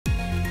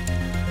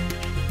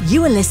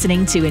You are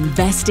listening to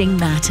Investing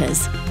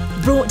Matters,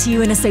 brought to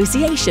you in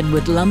association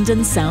with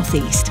London South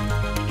East.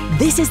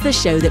 This is the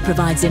show that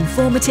provides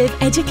informative,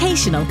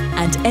 educational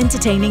and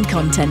entertaining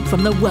content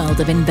from the world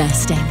of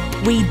investing.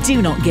 We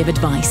do not give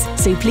advice,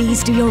 so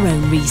please do your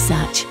own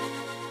research.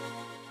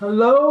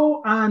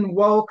 Hello and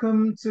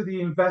welcome to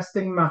the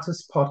Investing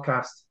Matters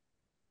podcast.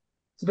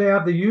 Today I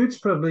have the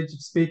huge privilege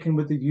of speaking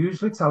with the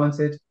hugely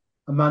talented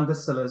Amanda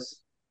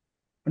Sillars,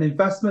 an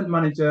investment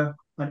manager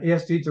and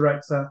ESG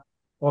director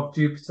of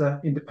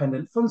Jupiter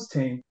Independent Funds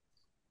team,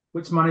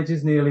 which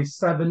manages nearly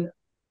 7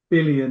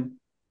 billion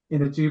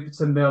in the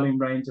Jupiter Merlin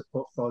range of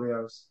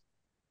portfolios.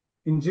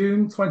 In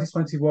June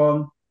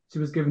 2021, she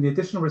was given the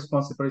additional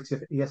responsibility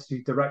of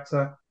ESG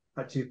director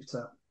at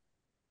Jupiter.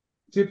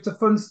 Jupiter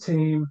Funds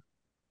team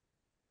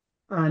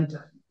and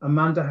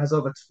Amanda has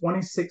over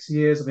 26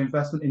 years of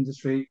investment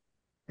industry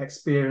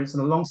experience,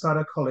 and alongside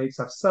her colleagues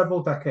have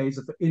several decades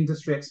of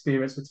industry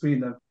experience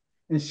between them,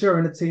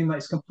 ensuring a team that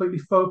is completely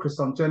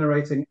focused on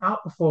generating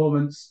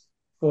outperformance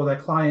for their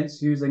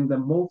clients using the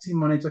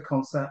multi-manager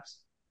concepts,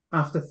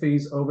 after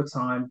fees over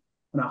time,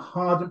 and a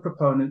hardened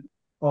proponent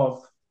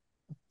of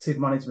active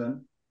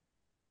management,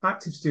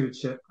 active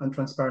stewardship and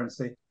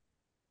transparency.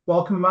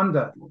 Welcome,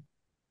 Amanda.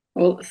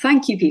 Well,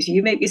 thank you, Peter.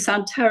 You make me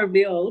sound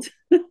terribly old.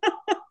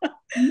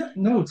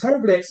 No,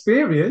 terribly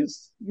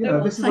experienced.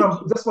 This is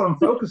what I'm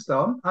focused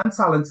on. I'm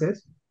talented.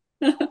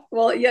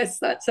 Well, yes,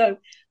 that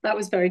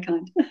was very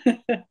kind.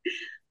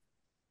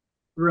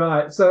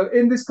 Right. So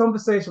in this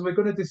conversation, we're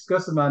going to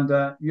discuss,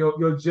 Amanda,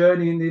 your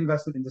journey in the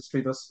investment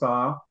industry thus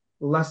far,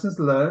 lessons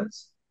learned,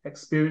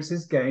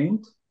 experiences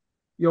gained,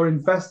 your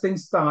investing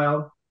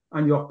style,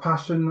 and your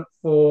passion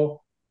for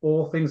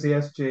all things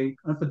ESG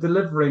and for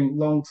delivering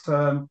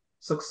long-term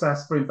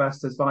success for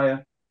investors via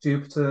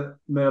Jupiter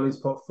Merlin's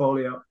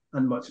portfolio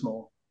and much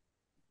more.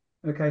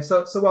 Okay,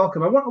 so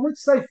welcome. I want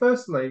to say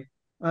firstly,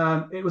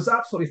 it was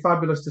absolutely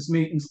fabulous to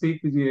meet and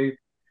speak with you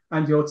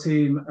and your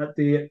team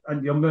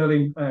and your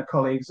Merlin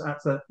colleagues at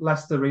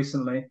Leicester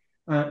recently.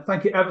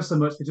 Thank you ever so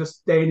much for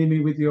just deigning me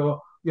with your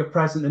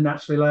presence and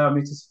actually allowing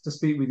me to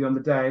speak with you on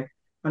the day.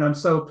 And I'm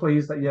so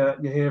pleased that you're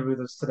here with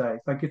us today.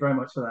 Thank you very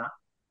much for that.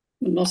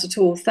 Not at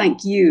all.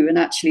 Thank you. And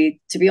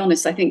actually, to be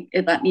honest, I think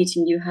at that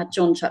meeting you had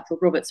John Chatfield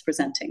Roberts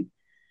presenting.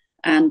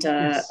 And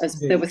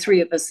there were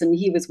three of us, and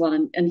he was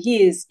one, and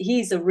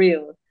he's a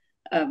real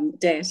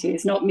deity.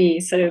 It's not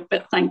me.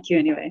 But thank you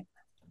anyway.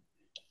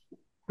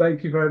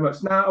 Thank you very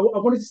much. Now, I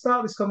wanted to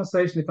start this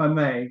conversation, if I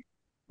may,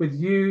 with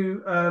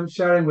you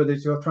sharing with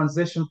us your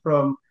transition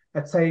from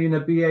attaining a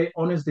BA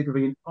honours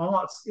degree in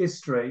arts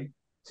history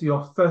to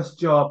your first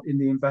job in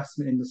the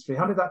investment industry.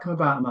 How did that come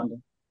about, Amanda?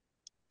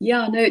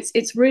 Yeah, no,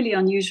 it's really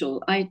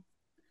unusual. I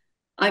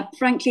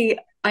frankly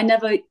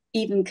never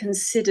even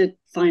considered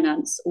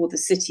finance or the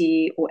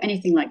city or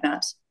anything like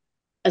that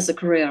as a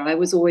career. I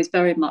was always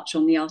very much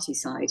on the arty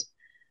side.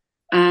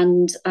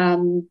 And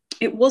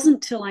it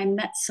wasn't till I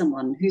met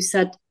someone who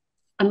said,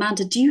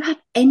 Amanda, do you have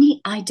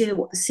any idea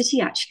what the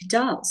city actually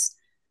does?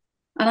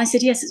 And I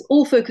said, yes, it's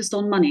all focused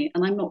on money.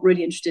 And I'm not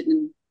really interested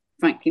in,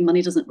 frankly,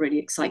 money doesn't really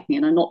excite me.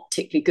 And I'm not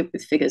particularly good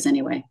with figures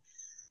anyway.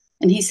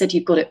 And he said,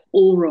 you've got it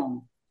all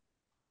wrong.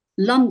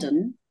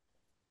 London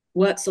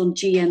works on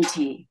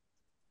GMT,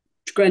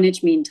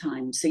 Greenwich Mean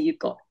Time. So you've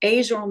got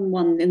Asia on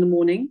one in the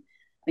morning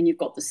and you've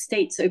got the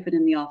States open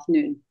in the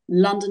afternoon.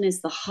 London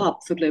is the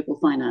hub for global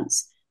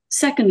finance.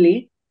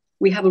 Secondly,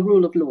 we have a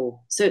rule of law.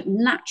 So it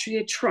naturally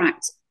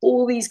attracts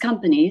all these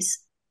companies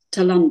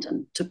to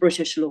London, to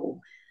British law.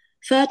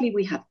 Thirdly,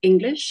 we have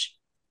English.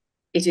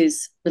 It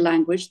is the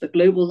language, the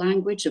global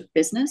language of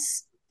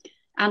business.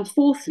 And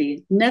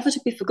fourthly, never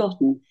to be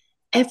forgotten,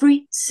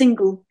 every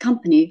single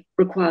company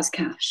requires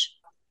cash.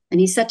 And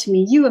he said to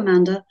me, you,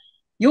 Amanda,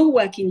 you're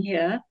working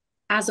here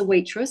as a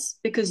waitress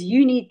because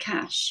you need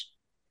cash.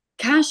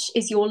 Cash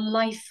is your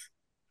life.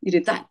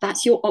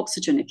 That's your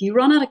oxygen. If you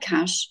run out of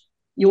cash,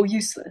 you're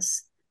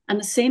useless. And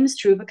the same is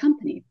true of a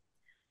company.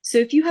 So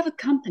if you have a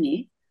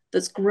company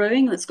that's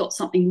growing, that's got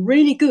something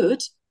really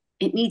good,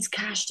 it needs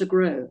cash to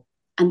grow.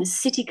 And the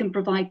city can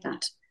provide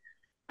that.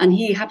 And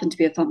he happened to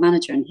be a fund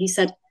manager. And he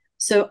said,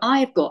 so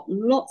I've got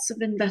lots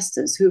of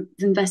investors who are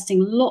investing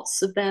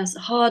lots of their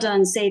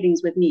hard-earned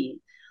savings with me.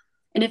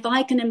 And if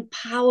I can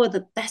empower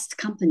the best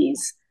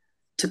companies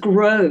to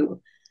grow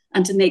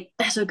and to make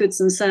better goods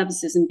and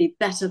services and be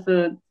better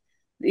for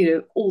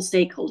all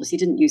stakeholders, he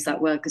didn't use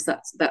that word because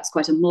that's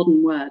quite a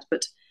modern word,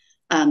 but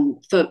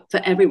for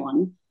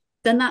everyone,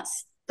 then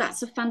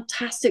that's a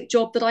fantastic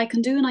job that I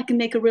can do and I can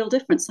make a real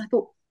difference. I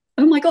thought,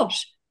 oh my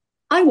gosh,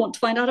 I want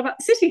to find out about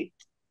the city.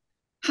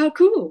 How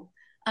cool.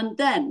 And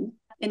then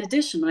in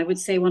addition, I would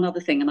say one other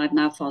thing, and I've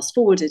now fast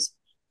forwarded,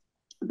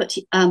 but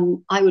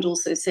I would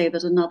also say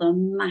that another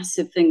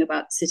massive thing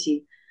about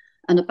City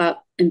and about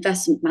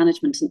investment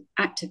management and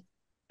active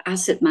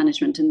asset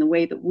management in the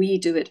way that we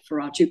do it for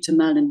our Jupiter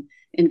Merlin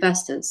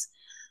investors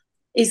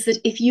is that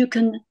if you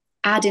can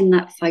add in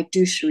that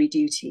fiduciary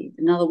duty,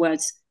 in other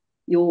words,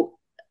 you're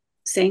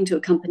saying to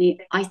a company,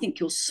 I think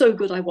you're so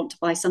good, I want to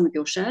buy some of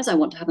your shares, I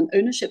want to have an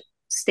ownership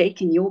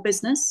stake in your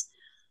business,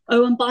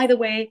 Oh, and by the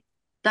way,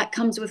 that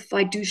comes with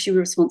fiduciary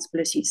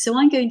responsibility. So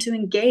I'm going to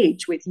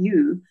engage with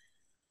you,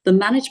 the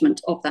management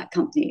of that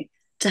company,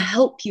 to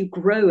help you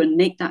grow and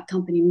make that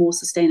company more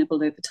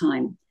sustainable over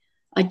time.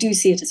 I do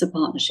see it as a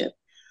partnership.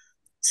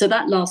 So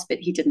that last bit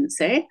he didn't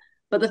say,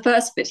 but the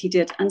first bit he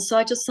did. And so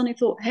I just suddenly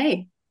thought,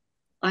 hey,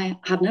 I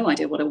have no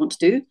idea what I want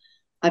to do.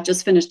 I've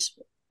just finished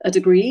a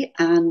degree,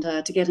 and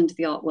to get into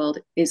the art world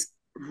is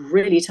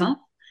really tough.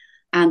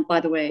 And by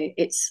the way,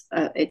 it's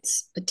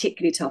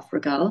particularly tough for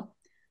a girl.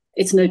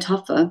 It's no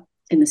tougher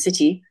in the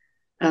city.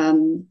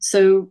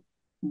 So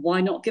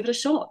why not give it a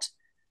shot?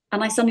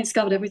 And I suddenly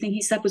discovered everything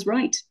he said was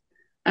right.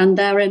 And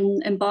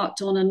therein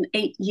embarked on an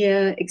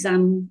 8-year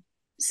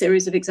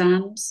series of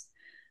exams.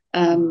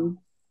 No,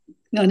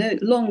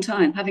 long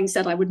time. Having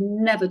said I would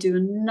never do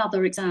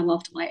another exam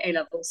after my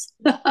A-levels.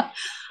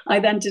 I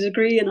then did a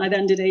degree, and I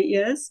then did 8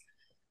 years.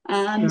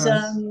 And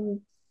Nice.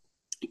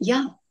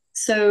 yeah,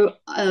 so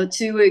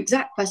to your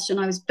exact question,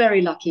 I was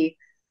very lucky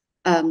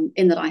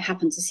in that I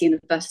happened to see an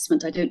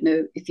advertisement. I don't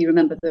know if you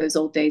remember those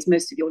old days.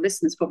 Most of your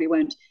listeners probably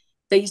won't.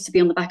 They used to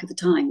be on the back of the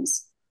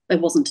Times. There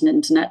wasn't an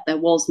internet. There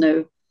was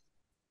no,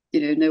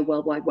 no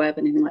World Wide Web,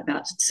 anything like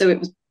that. So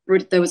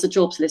there was a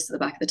jobs list at the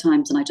back of the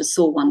Times, and I just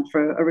saw one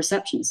for a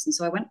receptionist, and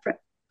so I went for it.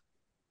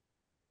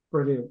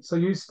 Brilliant. So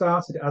you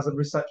started as a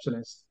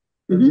receptionist.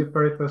 That was your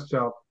very first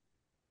job.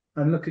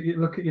 And look at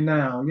you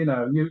now.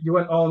 You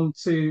went on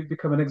to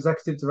become an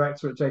executive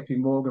director at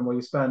JPMorgan, where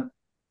you spent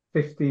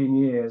 15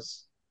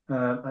 years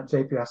at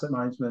JP Asset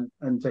Management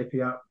and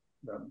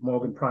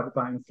JPMorgan Private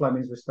Bank and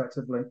Flemings,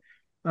 respectively.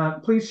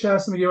 Please share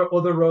some of your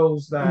other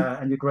roles there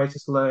and your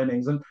greatest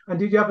learnings. And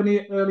did you have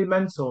any early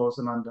mentors,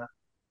 Amanda?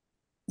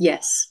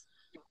 Yes.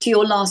 To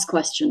your last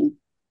question,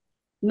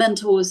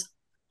 mentors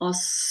are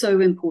so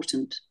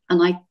important.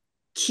 And I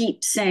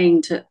keep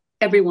saying to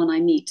everyone I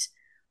meet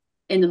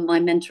in my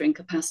mentoring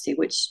capacity,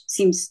 which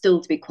seems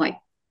still to be quite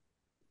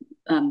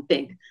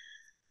big,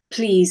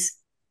 please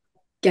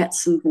get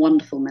some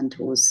wonderful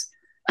mentors.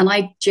 And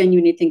I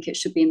genuinely think it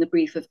should be in the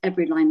brief of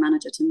every line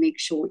manager to make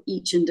sure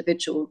each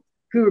individual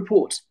who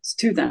reports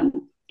to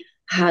them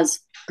has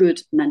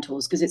good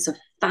mentors, because it's a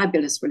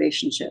fabulous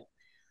relationship.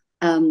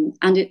 And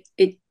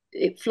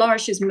it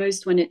flourishes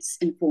most when it's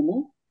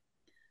informal,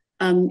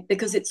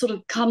 because it sort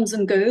of comes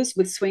and goes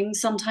with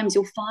swings. Sometimes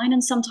you're fine,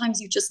 and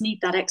sometimes you just need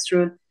that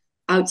extra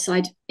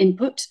outside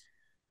input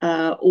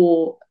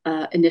or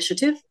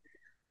initiative.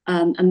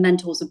 And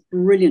mentors are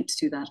brilliant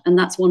to do that. And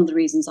that's one of the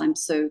reasons I'm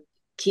so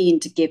keen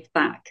to give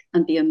back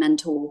and be a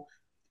mentor,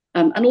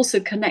 and also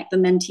connect the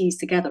mentees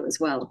together as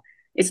well.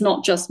 It's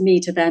not just me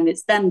to them,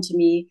 it's them to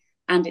me,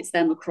 and it's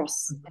them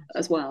across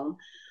as well.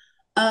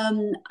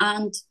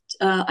 And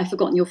I've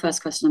forgotten your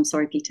first question. I'm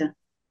sorry, Peter.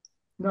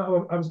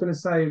 No, I was going to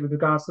say, with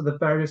regards to the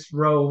various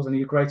roles and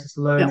your greatest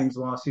learnings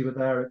whilst you were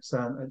there at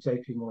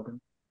JPMorgan.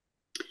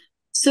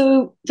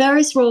 So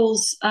various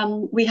roles,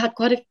 we had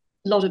quite a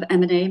lot of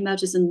M&A,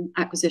 mergers and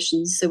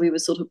acquisitions. So we were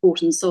sort of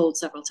bought and sold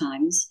several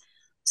times.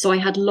 So I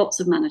had lots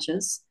of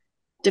managers,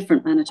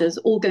 different managers,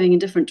 all going in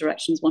different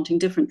directions, wanting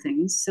different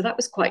things. So that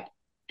was quite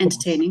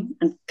entertaining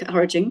and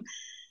encouraging,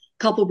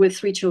 coupled with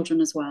 3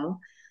 children as well.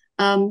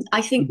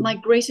 I think my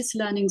greatest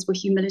learnings were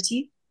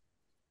humility,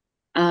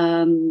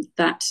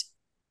 that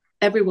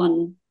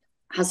everyone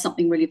has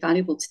something really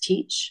valuable to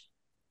teach.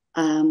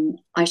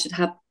 I should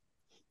have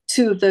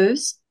 2 of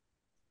those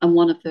and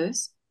 1 of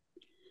those.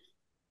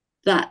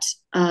 That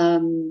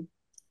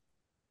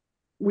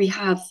we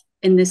have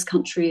in this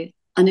country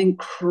an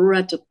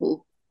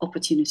incredible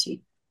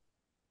opportunity,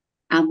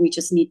 and we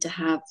just need to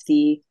have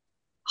the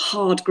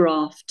hard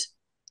graft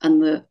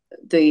and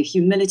the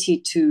humility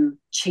to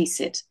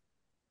chase it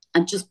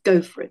and just go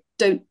for it.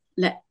 Don't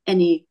let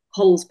any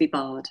holes be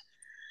barred.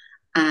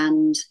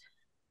 And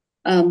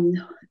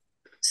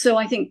so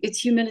I think it's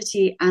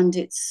humility, and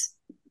it's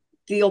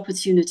the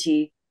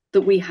opportunity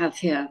that we have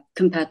here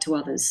compared to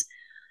others.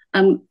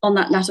 On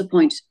that latter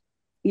point,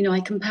 I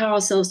compare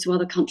ourselves to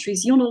other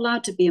countries. You're not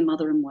allowed to be a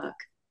mother and work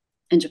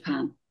in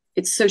Japan.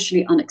 It's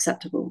socially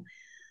unacceptable.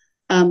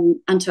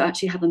 And to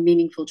actually have a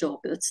meaningful job,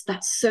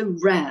 that's so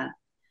rare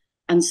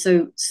and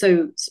so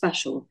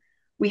special.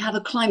 We have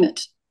a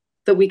climate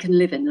that we can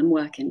live in and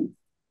work in.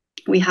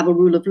 We have a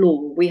rule of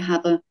law. We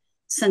have a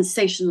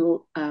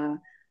sensational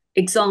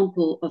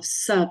example of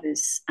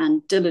service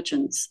and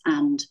diligence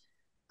and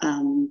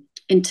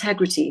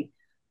integrity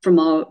from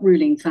our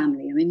ruling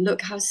family. I mean,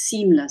 look how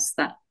seamless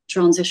that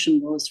transition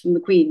was from the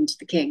Queen to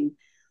the King.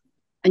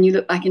 And you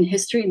look back in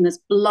history, and there's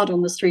blood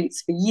on the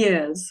streets for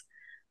years.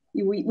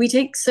 We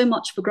take so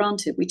much for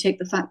granted. We take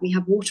the fact we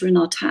have water in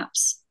our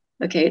taps.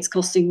 Okay, it's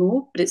costing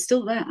more, but it's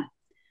still there.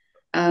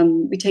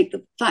 We take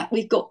the fact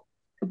we've got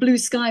a blue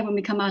sky when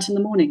we come out in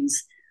the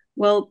mornings.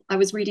 Well, I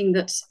was reading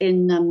that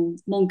in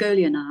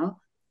Mongolia now,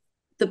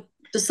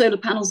 the solar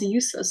panels are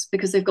useless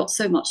because they've got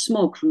so much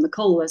smog from the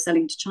coal they're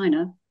selling to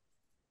China.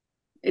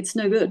 It's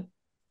no good.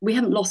 We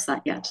haven't lost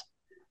that yet.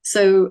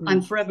 So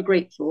I'm forever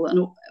grateful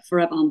and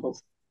forever humbled.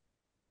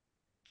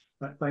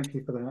 Thank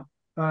you for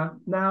that.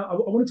 Now, I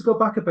wanted to go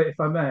back a bit, if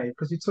I may,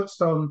 because you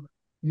touched on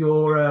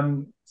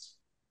your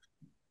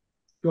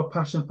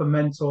passion for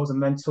mentors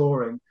and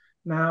mentoring.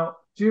 Now,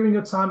 during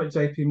your time at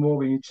JP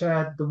Morgan, you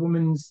chaired the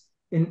Women's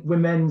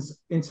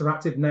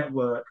Interactive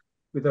Network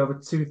with over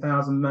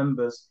 2,000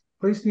 members.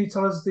 Please, can you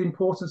tell us the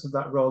importance of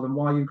that role and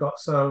why you got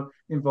so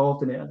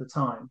involved in it at the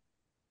time?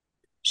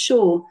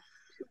 Sure.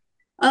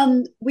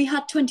 We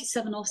had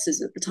 27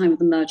 offices at the time of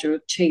the merger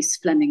of Chase,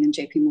 Fleming, and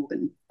JP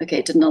Morgan. Okay,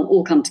 it didn't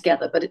all come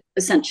together, but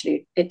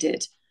essentially it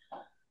did.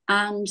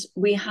 And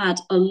we had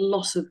a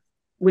lot of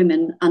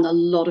women and a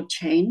lot of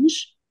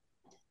change.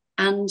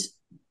 And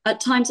at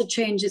times of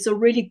change, it's a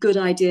really good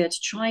idea to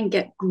try and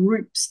get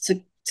groups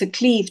to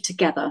cleave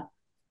together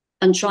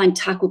and try and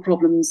tackle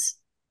problems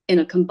in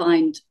a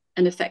combined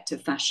and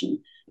effective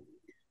fashion.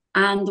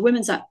 And the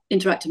Women's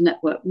Interactive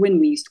Network, WIN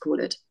we used to call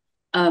it,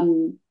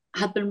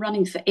 had been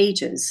running for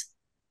ages.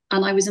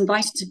 And I was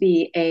invited to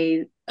be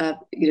a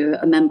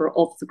member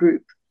of the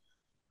group.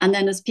 And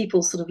then as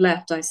people sort of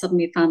left, I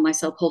suddenly found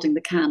myself holding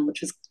the can,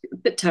 which was a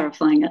bit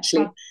terrifying,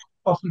 actually. That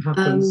often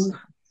happens.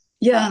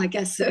 Yeah, I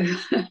guess so.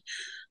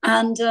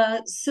 And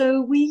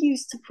so we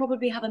used to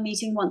probably have a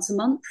meeting once a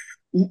month.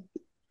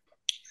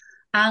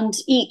 And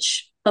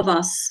each of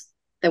us,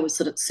 there was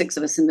sort of 6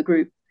 of us in the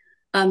group,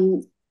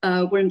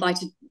 were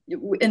invited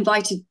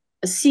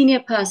a senior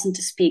person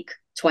to speak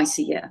twice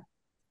a year,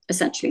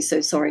 essentially.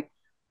 So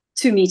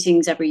 2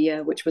 meetings every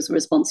year, which was a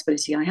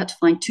responsibility. I had to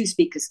find 2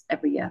 speakers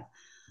every year.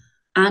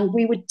 And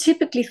we would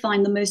typically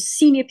find the most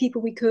senior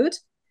people we could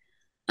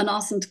and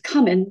ask them to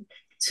come in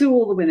to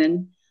all the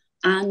women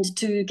and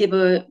to give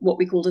what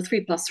we called a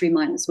 3 + 3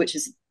 minus, which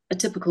is a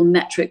typical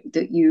metric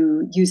that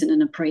you use in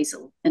an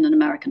appraisal in an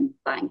American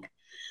bank.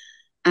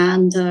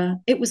 And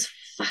it was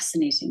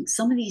fascinating.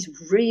 Some of these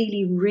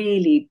really,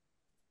 really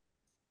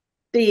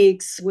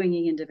big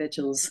swinging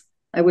individuals,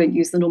 I won't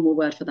use the normal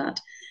word for that,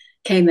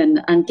 came in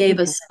and gave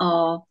us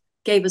a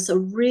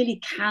really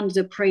candid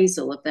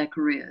appraisal of their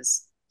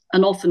careers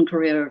and often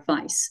career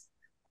advice.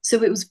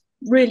 So it was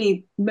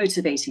really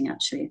motivating,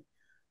 actually.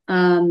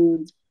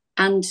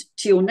 And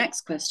to your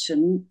next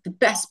question, the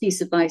best piece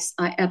of advice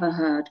I ever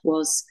heard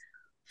was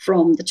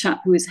from the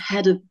chap who was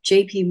head of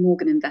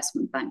JPMorgan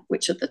Investment Bank,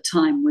 which at the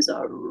time was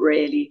a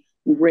really,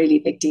 really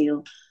big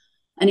deal.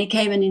 And he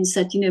came in and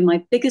said,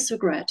 my biggest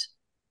regret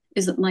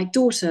is that my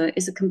daughter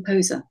is a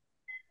composer.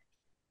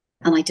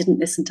 And I didn't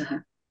listen to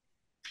her.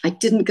 I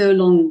didn't go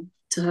along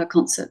to her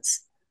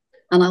concerts.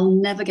 And I'll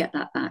never get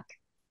that back.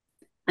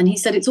 And he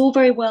said, it's all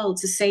very well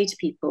to say to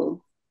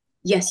people,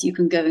 yes, you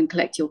can go and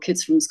collect your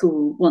kids from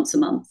school once a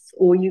month,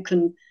 or you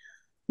can,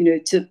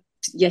 you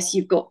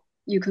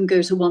can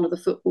go to one of the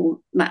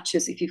football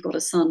matches if you've got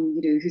a son,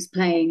 who's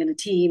playing in a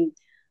team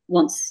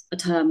once a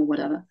term or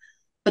whatever.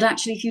 But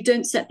actually, if you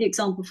don't set the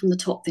example from the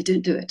top, they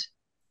don't do it.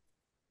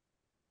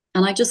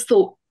 And I just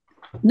thought,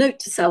 note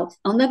to self,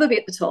 I'll never be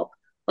at the top,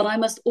 but I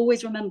must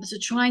always remember to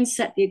try and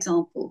set the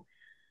example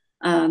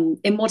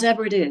in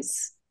whatever it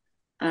is.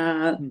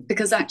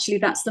 Because actually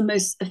that's the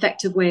most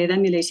effective way of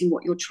emulating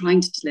what you're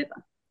trying to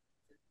deliver.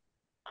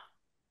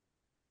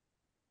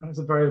 That's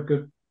a very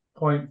good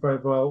point, very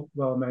well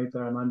made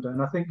there, Amanda.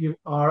 And I think you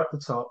are at the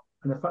top.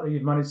 And the fact that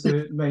you've managed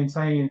to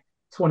maintain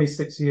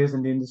 26 years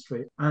in the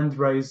industry and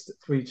raised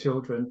 3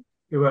 children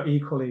who are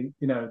equally,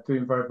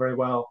 doing very, very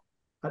well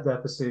at their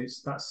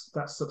pursuits, that's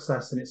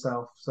success in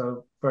itself.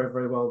 So very,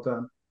 very well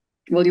done.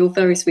 Well, you're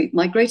very sweet.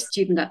 My greatest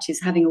achievement actually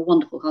is having a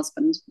wonderful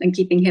husband and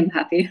keeping him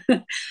happy.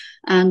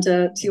 And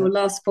to your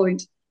last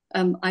point,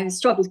 I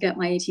struggle to get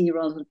my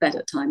 18-year-old out of bed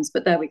at times,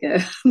 but there we go.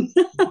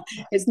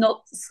 It's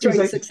not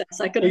straight success,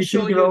 I can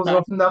assure you. 18-year-olds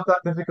often have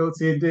that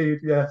difficulty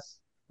indeed, yes.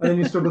 And then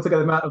you struggle to get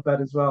them out of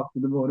bed as well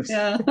in the mornings.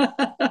 Yeah.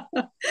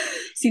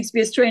 Seems to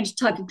be a strange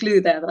type of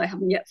glue there that I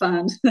haven't yet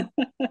found.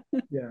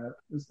 Yeah,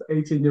 it's the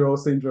 18-year-old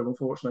syndrome,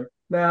 unfortunately.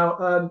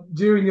 Now,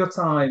 during your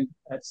time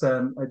at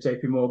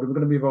JP Morgan, we're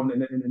going to move on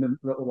in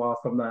a little while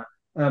from that.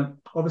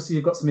 Obviously,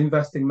 you've got some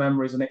investing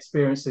memories and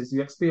experiences.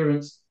 You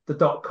experienced the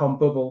dot-com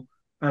bubble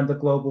and the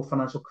global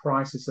financial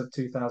crisis of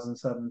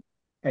 2007-8.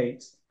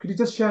 Could you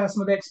just share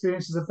some of the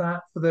experiences of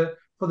that for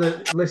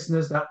the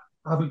listeners that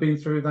haven't been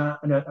through that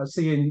and are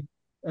seeing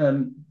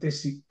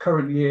this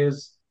current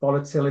year's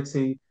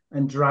volatility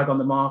and drag on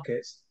the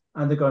markets,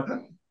 and they're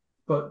going,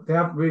 but they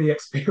haven't really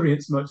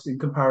experienced much in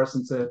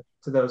comparison to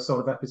those sort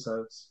of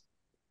episodes?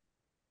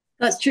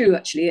 That's true,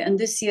 actually. And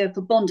this year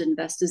for bond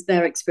investors,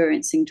 they're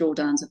experiencing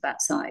drawdowns of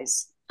that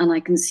size. And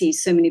I can see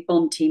so many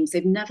bond teams,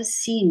 they've never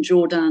seen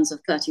drawdowns of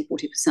 30,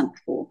 40%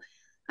 before.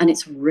 And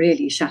it's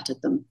really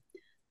shattered them.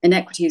 In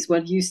equities,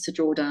 we're used to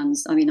drawdowns.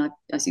 I mean,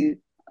 as you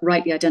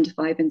rightly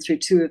identify, I've been through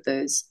 2 of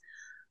those.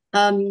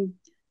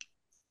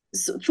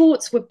 So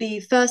thoughts would be,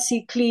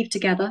 firstly, cleave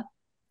together.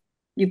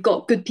 You've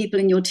got good people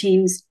in your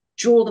teams,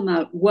 draw them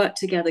out, work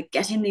together,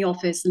 get in the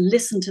office,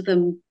 listen to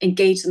them,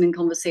 engage them in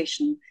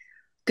conversation,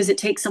 because it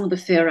takes some of the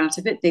fear out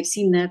of it. They've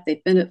seen that,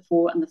 they've been it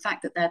for, and the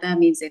fact that they're there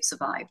means they've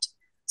survived.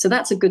 So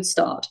that's a good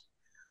start.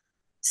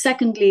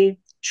 Secondly,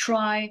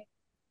 try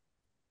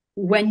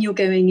when you're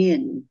going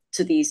in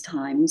to these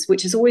times,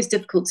 which is always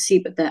difficult to see,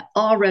 but there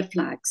are red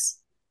flags.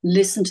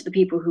 Listen to the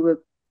people who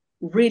are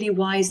really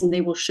wise and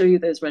they will show you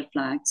those red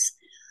flags.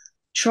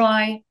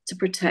 Try to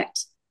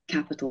protect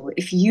capital.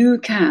 If you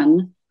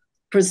can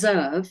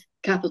preserve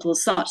capital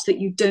such that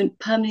you don't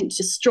permanently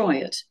destroy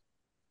it,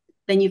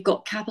 then you've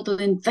got capital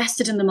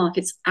invested in the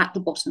markets at the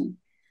bottom.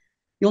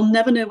 You'll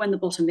never know when the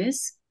bottom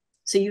is,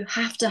 so you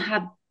have to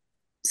have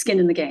skin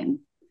in the game.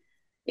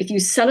 If you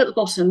sell at the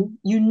bottom,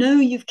 you know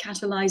you've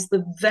catalyzed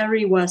the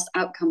very worst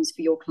outcomes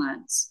for your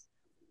clients.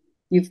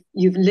 You've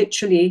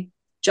literally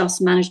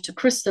just managed to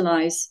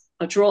crystallize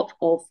a drop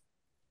of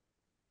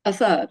a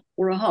third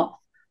or a half.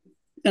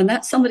 And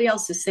that's somebody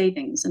else's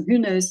savings. And who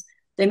knows,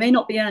 they may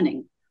not be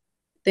earning.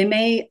 They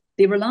may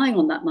be relying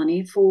on that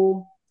money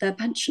for their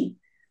pension,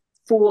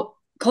 for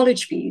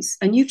college fees,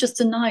 and you've just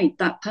denied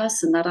that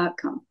person that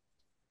outcome.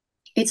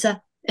 It's an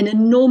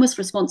enormous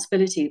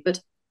responsibility,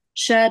 but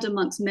shared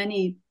amongst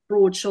many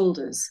broad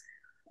shoulders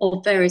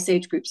of various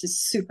age groups is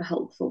super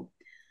helpful.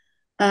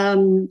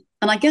 And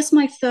I guess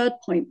my third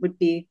point would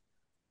be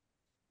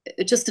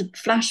just a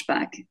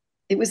flashback.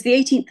 It was the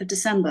 18th of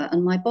December,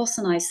 and my boss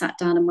and I sat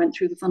down and went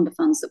through the fund of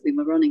funds that we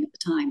were running at the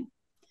time.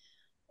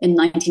 In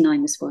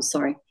 99, this was,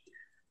 sorry.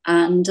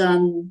 And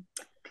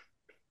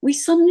we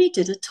suddenly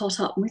did a tot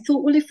up, and we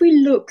thought, well, if we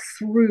look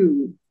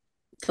through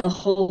the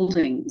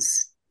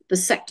holdings, the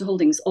sector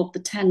holdings of the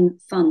 10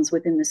 funds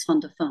within this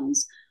fund of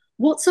funds,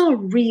 what's our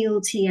real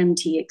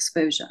TMT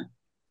exposure?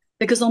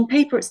 Because on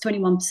paper, it's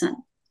 21%.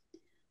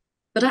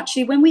 But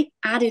actually, when we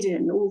added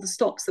in all the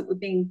stocks that were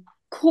being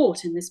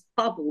caught in this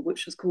bubble,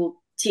 which was called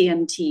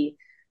TMT,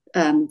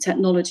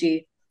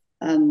 technology,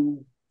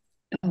 oh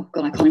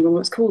God, I can't remember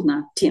what it's called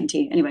now,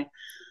 TMT, anyway.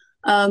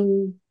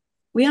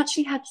 We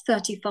actually had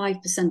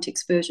 35%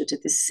 exposure to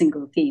this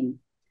single theme,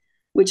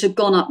 which had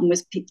gone up and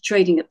was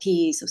trading at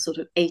PEs of sort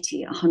of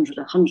 80, 100,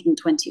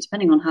 120,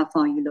 depending on how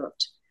far you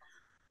looked.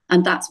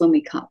 And that's when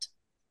we cut,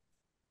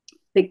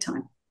 big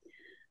time.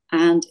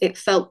 And it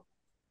felt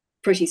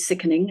pretty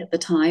sickening at the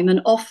time. And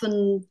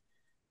often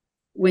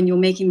when you're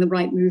making the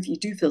right move, you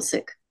do feel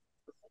sick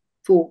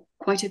for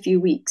quite a few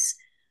weeks.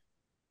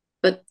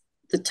 But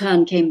the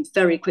turn came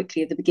very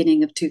quickly at the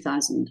beginning of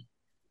 2000.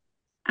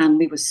 And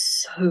we were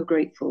so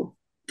grateful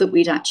that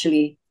we'd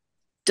actually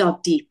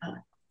dug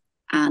deeper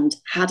and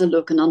had a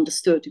look and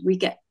understood. We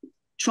get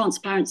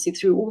transparency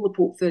through all the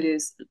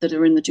portfolios that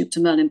are in the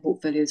Jupiter Merlin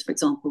portfolios, for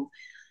example,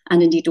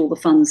 and indeed all the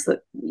funds that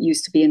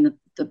used to be in the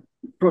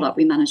product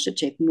we managed at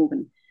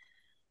JPMorgan.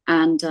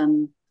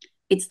 And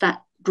it's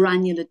that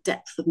granular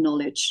depth of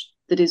knowledge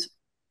that is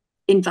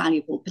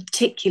invaluable,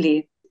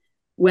 particularly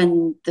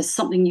when there's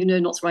something you know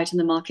not's right in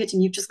the market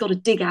and you've just got to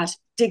dig at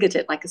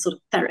it like a sort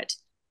of ferret,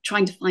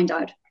 trying to find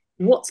out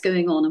what's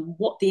going on and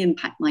what the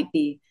impact might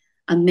be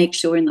and make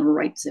sure you're in the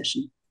right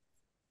position.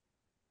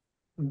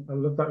 I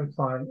love that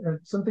reply. And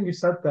something you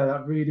said there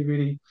that really,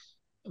 really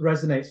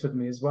resonates with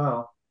me as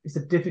well is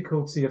the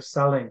difficulty of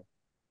selling.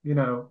 You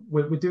know,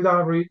 we all do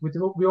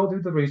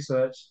the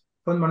research,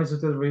 fund managers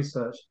do the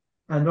research,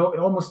 and it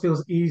almost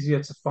feels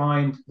easier to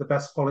find the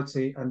best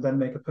quality and then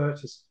make a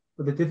purchase.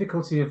 But the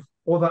difficulty of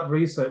all that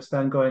research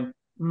then going,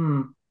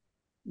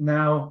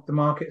 now the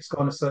market's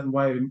gone a certain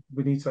way,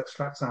 we need to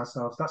extract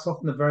ourselves. That's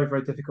often a very,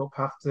 very difficult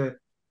path to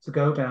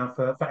go down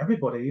for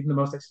everybody, even the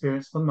most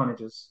experienced fund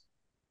managers.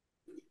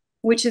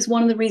 Which is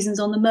one of the reasons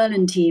on the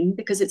Merlin team,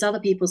 because it's other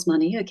people's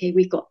money. Okay,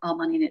 we've got our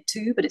money in it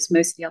too, but it's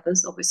mostly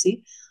others,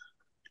 obviously.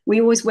 We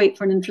always wait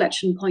for an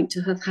inflection point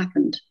to have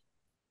happened.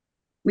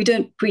 We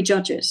don't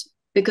prejudge it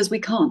because we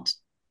can't.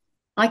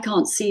 I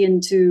can't see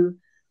into,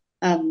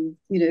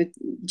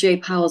 Jay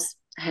Powell's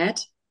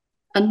head,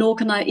 and nor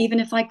can I, even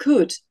if I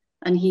could.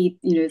 And he,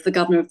 the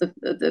governor of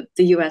the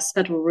US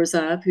Federal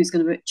Reserve, who's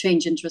going to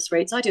change interest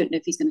rates. I don't know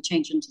if he's going to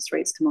change interest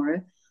rates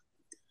tomorrow.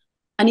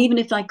 And even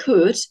if I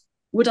could,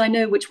 would I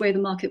know which way the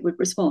market would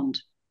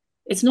respond?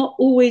 It's not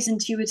always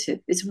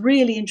intuitive. It's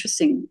really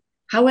interesting.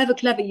 However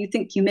clever you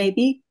think you may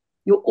be,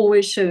 you're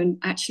always shown,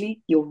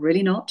 actually, you're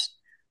really not.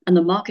 And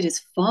the market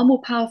is far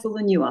more powerful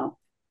than you are,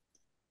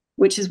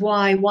 which is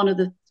why one of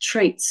the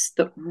traits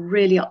that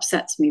really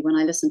upsets me when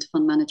I listen to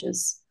fund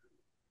managers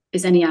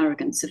is any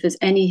arrogance. If there's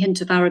any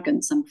hint of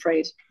arrogance, I'm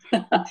afraid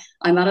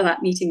I'm out of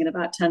that meeting in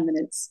about 10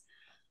 minutes.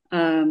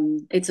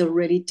 It's a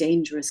really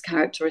dangerous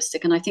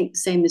characteristic. And I think the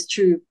same is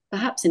true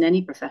perhaps in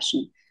any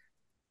profession.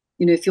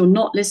 If you're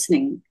not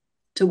listening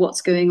to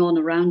what's going on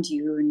around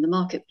you in the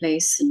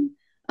marketplace and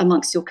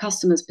amongst your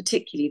customers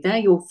particularly, they're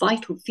your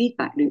vital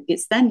feedback loop.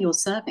 It's them you're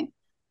serving.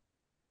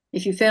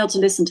 If you fail to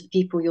listen to the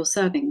people you're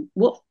serving,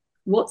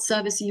 what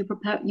service are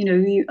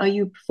you are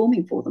you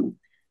performing for them?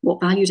 What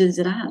value does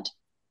it add?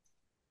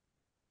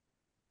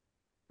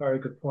 Very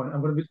good point.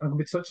 I'm going to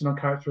be touching on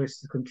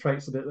characteristics and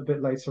traits a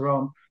bit later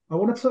on. I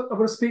want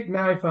to speak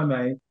now, if I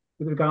may,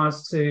 with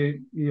regards to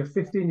your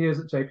 15 years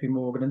at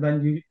JPMorgan, and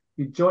then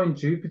you joined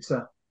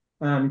Jupiter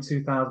in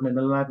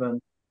 2011.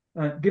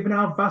 Given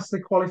how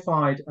vastly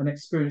qualified and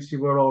experienced you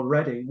were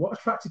already, what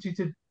attracted you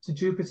to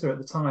Jupiter at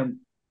the time,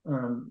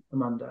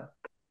 Amanda?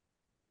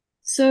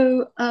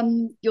 So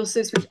you're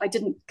so sweet. I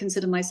didn't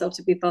consider myself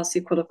to be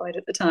vastly qualified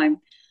at the time,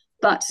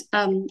 but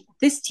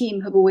this team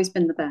have always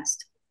been the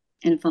best.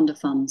 in fund of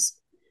funds.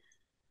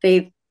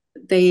 They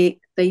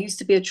used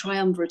to be a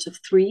triumvirate of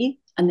three,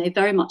 and they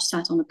very much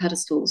sat on a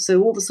pedestal.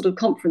 So all the sort of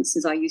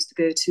conferences I used to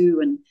go to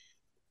and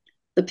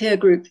the peer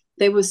group,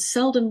 they were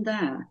seldom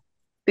there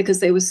because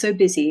they were so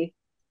busy.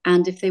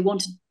 And if they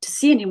wanted to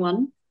see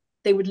anyone,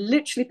 they would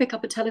literally pick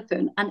up a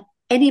telephone, and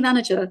any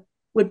manager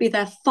would be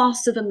there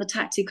faster than the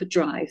taxi could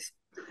drive.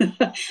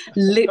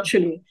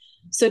 Literally.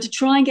 So to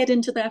try and get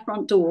into their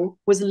front door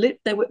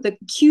there were the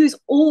queues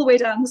all the way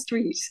down the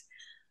street.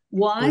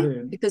 Why?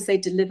 Brilliant. Because they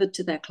delivered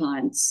to their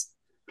clients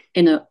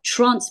in a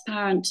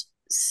transparent,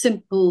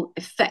 simple,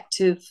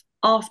 effective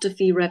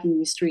after-fee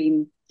revenue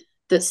stream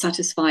that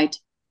satisfied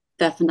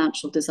their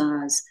financial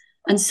desires.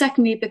 And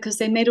secondly, because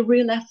they made a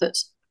real effort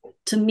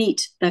to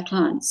meet their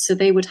clients. So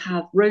they would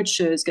have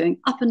roadshows going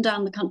up and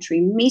down the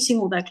country, meeting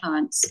all their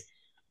clients,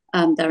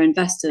 their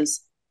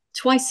investors,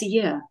 twice a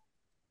year.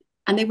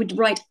 And they would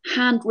write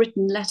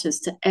handwritten letters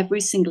to every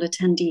single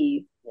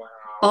attendee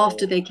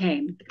after they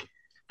came.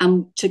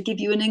 And to give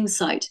you an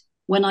insight,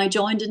 when I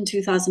joined in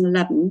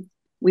 2011,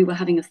 we were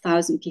having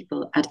 1,000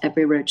 people at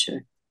every roadshow.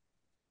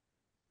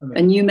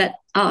 And you met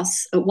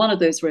us at one of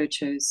those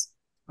roadshows.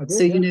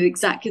 So you know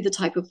exactly the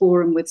type of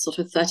forum with sort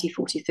of 30,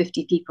 40,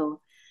 50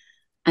 people.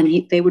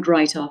 And they would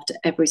write after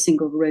every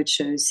single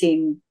roadshow,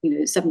 seeing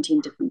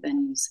 17 different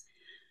venues.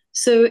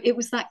 So it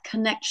was that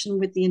connection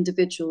with the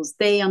individuals.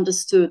 They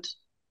understood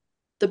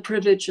the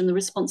privilege and the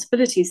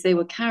responsibilities they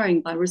were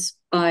carrying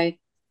by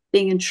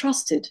being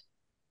entrusted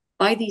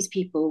by these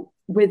people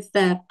with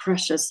their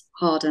precious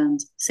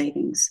hard-earned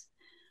savings.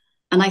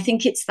 And I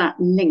think it's that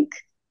link.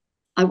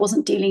 I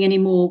wasn't dealing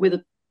anymore with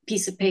a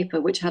piece of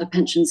paper which had a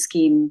pension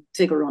scheme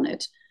figure on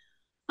it.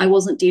 I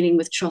wasn't dealing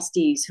with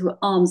trustees who were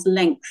arm's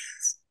length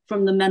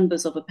from the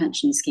members of a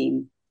pension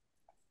scheme.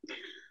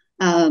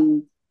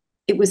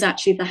 It was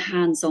actually the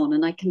hands-on.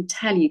 And I can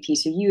tell you,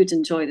 Peter, you would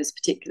enjoy this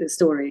particular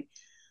story.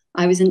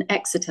 I was in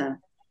Exeter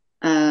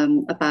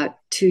about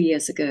 2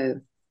 years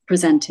ago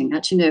presenting.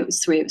 Actually, no, it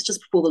was 3. It was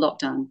just before the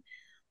lockdown.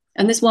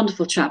 And this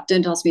wonderful chap,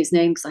 don't ask me his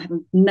name because I have a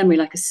memory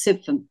like a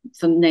sieve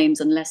from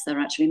names unless they're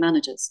actually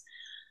managers.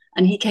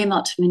 And he came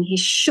up to me and he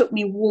shook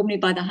me warmly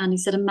by the hand. He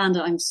said,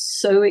 "Amanda, I'm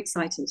so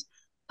excited.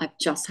 I've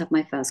just had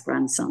my first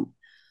grandson."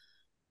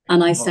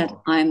 And I said,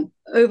 "I'm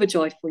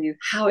overjoyed for you.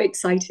 How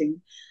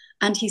exciting."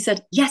 And he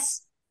said,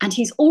 "Yes. And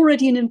he's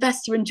already an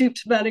investor in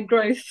Jupiter Merlin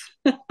Growth."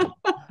 And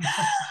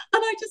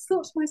I just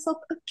thought to myself,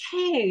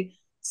 okay,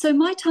 so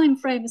my time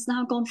frame has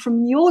now gone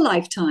from your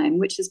lifetime,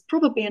 which is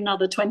probably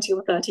another 20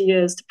 or 30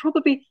 years, to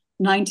probably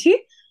 90.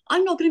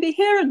 I'm not going to be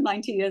here in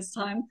 90 years'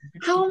 time.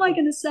 How am I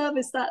going to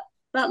service that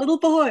little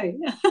boy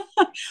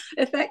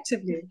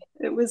effectively?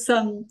 It was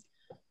so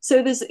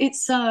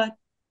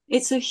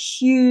it's a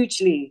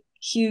hugely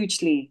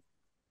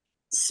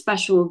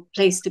special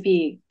place to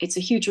be. It's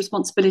a huge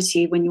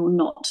responsibility when you're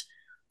not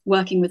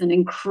working with an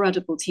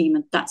incredible team,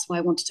 and that's why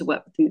I wanted to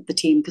work with the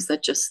team, because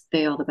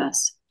they are the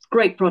best.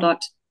 Great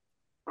product,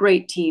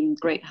 great team,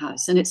 great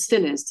house, and it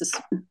still is.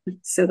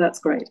 So that's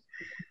great.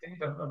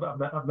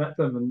 I've met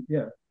them, and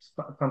yeah, it's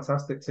a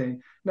fantastic team.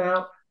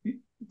 Now,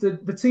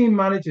 the team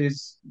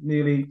manages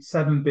nearly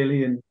 7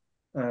 billion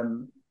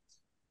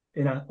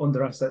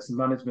under assets and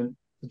management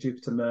for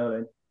Jupiter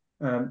Merlin.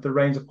 The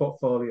range of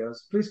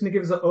portfolios. Please, can you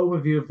give us an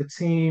overview of the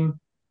team,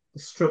 the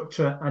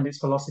structure, and its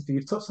philosophy?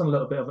 You've touched on a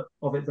little bit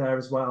of it there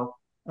as well,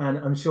 and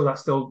I'm sure that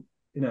still,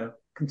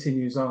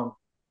 continues on.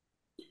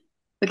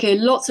 Okay,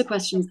 lots of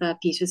questions there,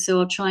 Peter. So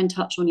I'll try and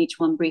touch on each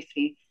one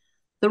briefly.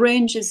 The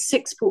range is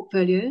 6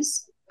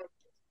 portfolios,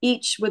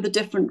 each with a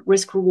different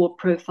risk-reward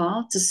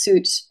profile to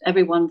suit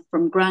everyone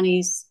from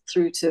grannies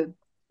through to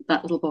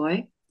that little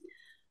boy.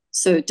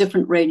 So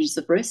different ranges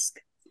of risk.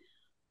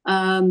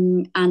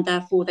 And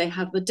therefore they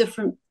have a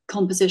different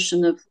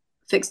composition of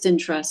fixed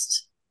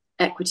interest,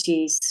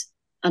 equities,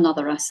 and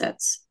other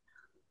assets.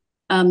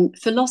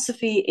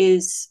 Philosophy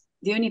is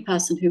the only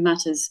person who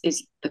matters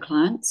is the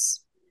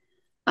clients,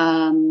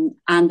 and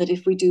that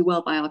if we do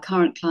well by our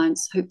current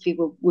clients, hopefully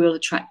we'll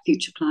attract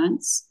future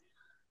clients.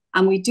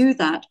 And we do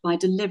that by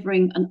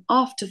delivering an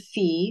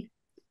after-fee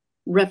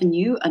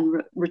revenue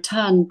and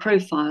return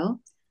profile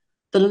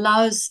that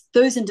allows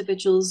those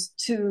individuals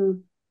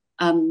to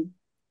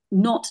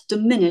not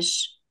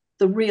diminish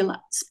the real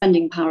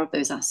spending power of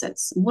those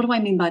assets. And what do I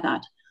mean by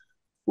that?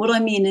 What I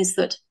mean is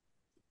that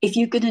if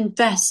you could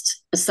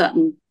invest a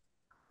certain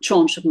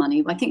tranche of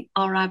money, I think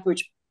our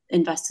average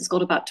investor's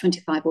got about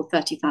 25 or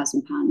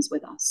 30,000 pounds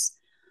with us.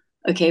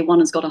 Okay, one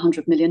has got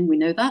 100 million, we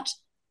know that,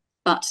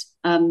 but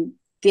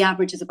the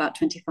average is about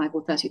 25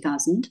 or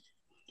 30,000.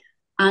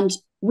 And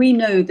we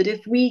know that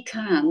if we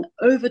can,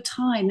 over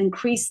time,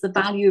 increase the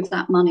value of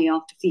that money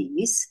after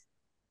fees,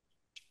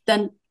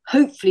 then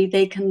hopefully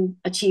they can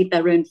achieve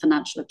their own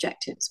financial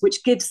objectives,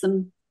 which gives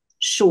them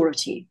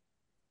surety.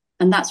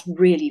 And that's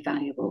really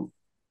valuable.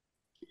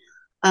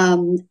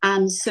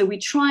 And so we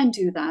try and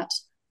do that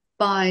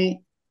by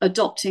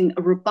adopting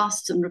a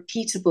robust and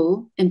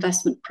repeatable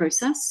investment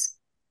process,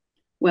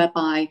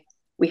 whereby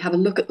we have a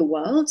look at the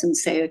world and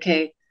say,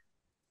 okay,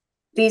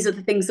 these are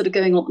the things that are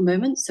going on at the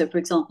moment. So, for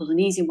example, an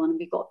easy one,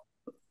 we've got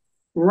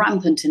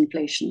rampant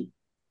inflation.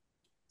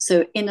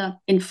 So in an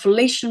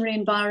inflationary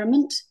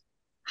environment,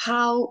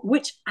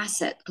 which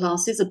asset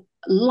classes are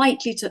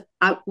likely to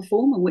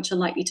outperform and which are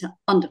likely to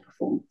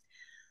underperform.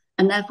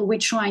 And therefore, we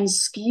try and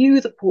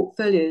skew the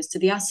portfolios to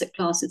the asset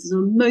classes that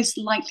are most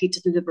likely to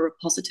deliver a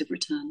positive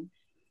return,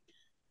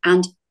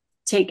 and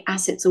take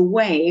assets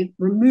away,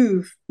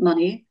 remove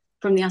money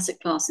from the asset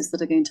classes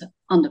that are going to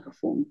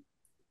underperform.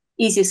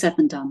 Easier said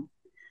than done.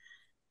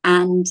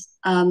 And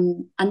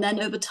then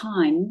over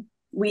time,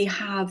 we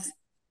have,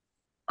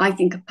 I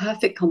think, a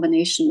perfect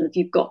combination of,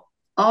 you've got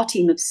our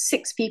team of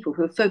 6 people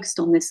who are focused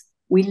on this.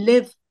 We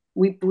live,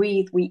 we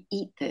breathe, we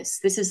eat this.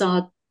 This is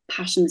our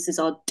passion. This is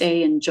our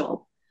day and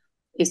job,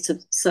 is to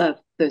serve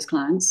those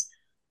clients.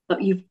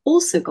 But you've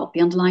also got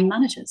the underlying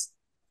managers,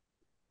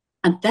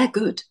 and they're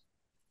good.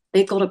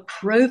 They've got a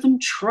proven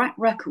track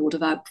record of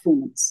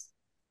outperformance.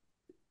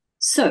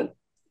 So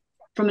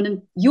from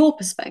your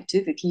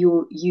perspective, if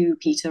you,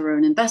 Peter, are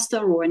an investor,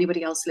 or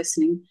anybody else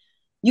listening,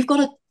 you've got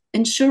an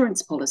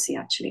insurance policy,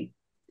 actually.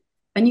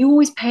 And you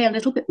always pay a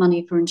little bit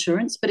money for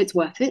insurance, but it's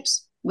worth it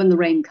when the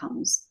rain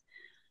comes.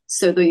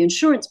 So the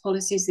insurance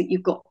policies that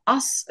you've got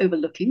us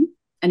overlooking,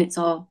 and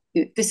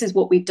this is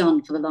what we've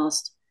done for the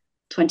last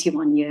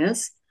 21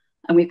 years,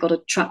 and we've got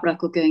a track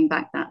record going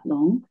back that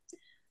long.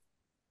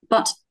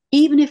 But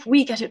even if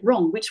we get it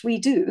wrong, which we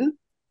do,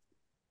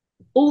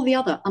 all the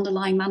other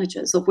underlying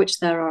managers, of which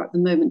there are at the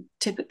moment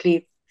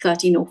typically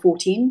 13 or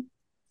 14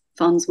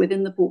 funds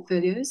within the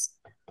portfolios,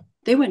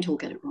 they won't all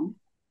get it wrong.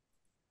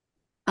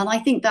 And I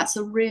think that's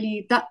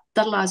that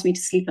allows me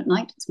to sleep at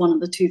night. It's one of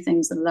the 2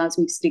 things that allows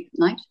me to sleep at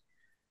night.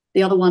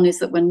 The other one is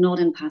that we're not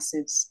in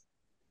passives.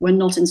 We're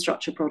not in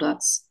structured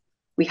products.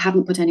 We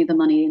haven't put any of the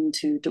money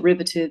into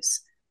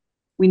derivatives.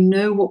 We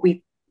know what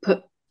we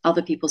put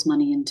other people's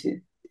money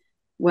into.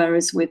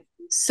 Whereas with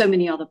so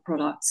many other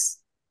products,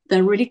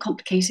 they're really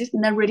complicated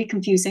and they're really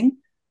confusing.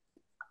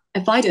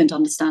 If I don't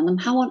understand them,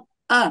 how on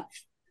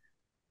earth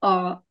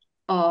are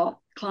our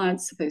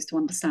clients supposed to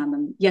understand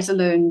them, yet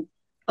alone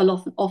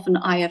often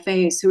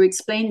IFAs who are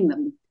explaining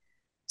them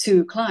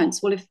to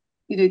clients? Well,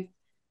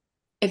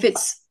 if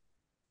it's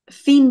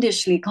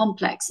fiendishly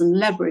complex and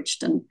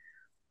leveraged, and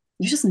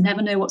you just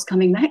never know what's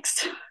coming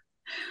next.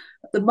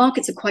 The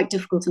markets are quite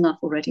difficult enough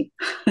already.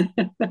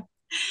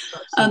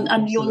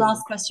 And your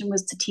last question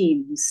was to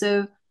teams.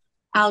 So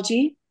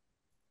Algie,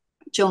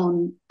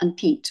 John, and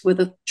Pete were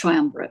the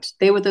triumvirate.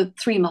 They were the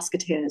 3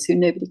 musketeers who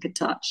nobody could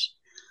touch.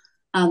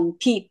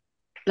 Pete,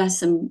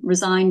 bless him,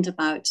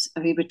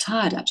 he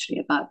retired actually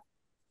about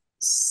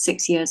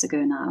 6 years ago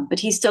now, but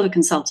he's still a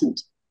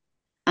consultant.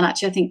 And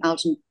actually, I think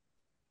Algie and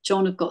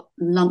John have got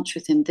lunch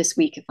with him this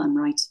week, if I'm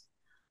right.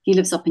 He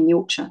lives up in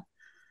Yorkshire.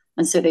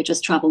 And so they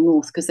just travel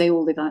north because they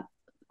all live out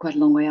quite a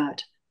long way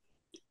out.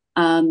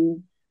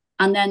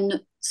 And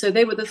then, so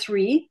they were the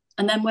 3.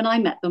 And then when I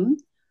met them,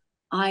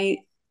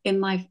 in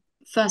my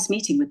first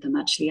meeting with them,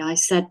 actually, I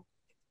said,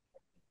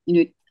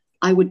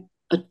 I would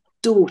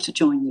adore to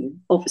join you.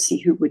 Obviously,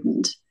 who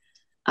wouldn't?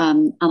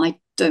 And I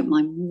don't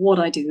mind what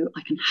I do.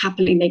 I can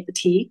happily make the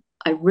tea.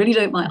 I really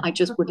don't mind. I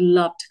just would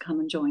love to come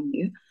and join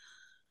you.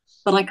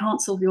 But I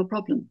can't solve your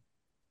problem.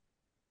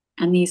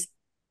 And these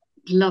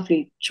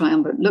lovely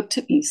triumvirate looked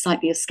at me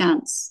slightly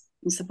askance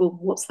and said, well,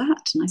 what's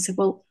that? And I said,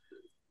 well,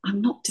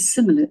 I'm not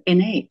dissimilar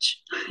in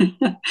age.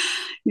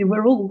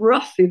 We're all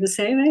roughly the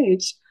same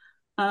age.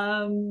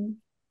 And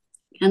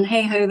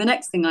hey ho, the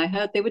next thing I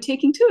heard, they were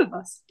taking 2 of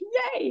us.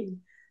 Yay!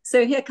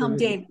 So here came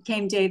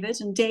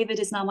David, and David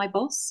is now my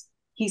boss.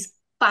 He's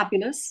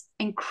fabulous,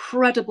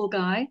 incredible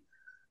guy.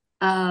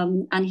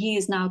 And he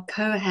is now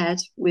co-head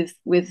with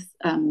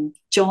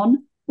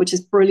John, which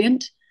is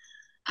brilliant.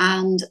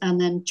 And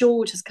then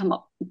George has come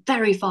up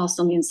very fast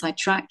on the inside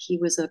track. He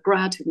was a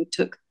grad who we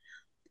took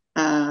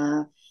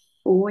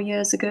 4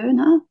 years ago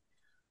now.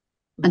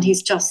 And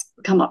he's just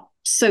come up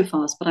so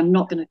fast, but I'm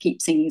not going to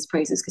keep singing his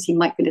praises because he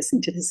might be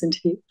listening to this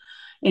interview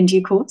in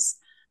due course.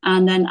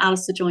 And then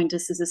Alistair joined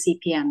us as a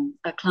CPM,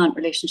 a client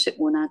relationship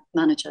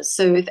manager.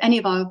 So if any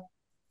of our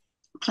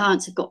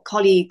clients have got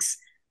colleagues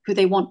who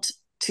they want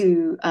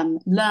to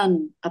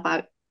learn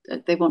about,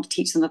 they want to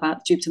teach them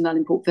about Jupiter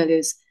Merlin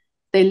portfolios,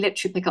 they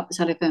literally pick up the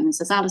telephone and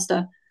says,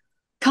 Alistair,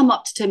 come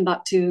up to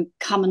Timbuktu,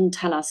 come and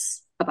tell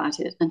us about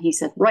it. And he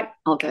said, right,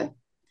 I'll go.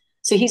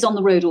 So he's on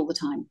the road all the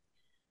time.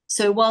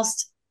 So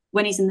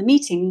when he's in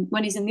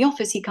the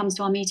office, he comes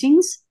to our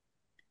meetings,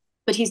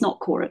 but he's not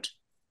corporate.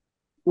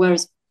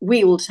 Whereas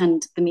we all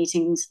attend the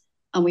meetings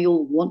and we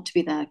all want to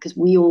be there because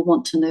we all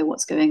want to know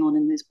what's going on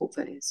in those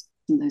portfolios,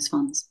 in those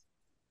funds.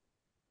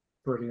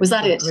 Brilliant. Was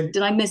that it?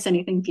 Did I miss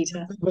anything,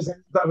 Peter?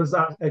 That was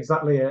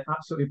exactly it.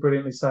 Absolutely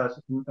brilliantly said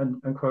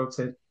and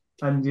quoted.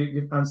 And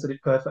you've answered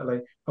it perfectly.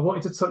 I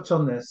want you to touch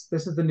on this.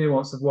 This is the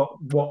nuance of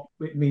what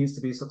it means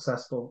to be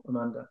successful,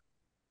 Amanda.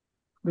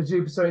 The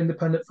Jupiter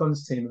Independent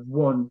Funds team have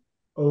won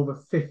over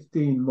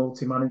 15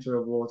 multi-manager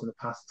awards in the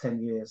past 10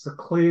 years. So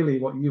clearly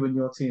what you and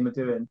your team are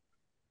doing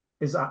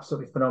is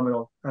absolutely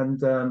phenomenal.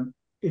 And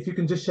if you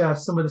can just share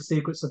some of the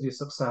secrets of your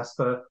success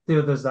for the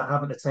others that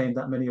haven't attained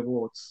that many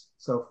awards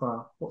so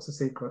far, what's the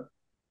secret?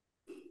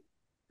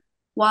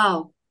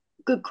 Wow,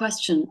 good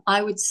question.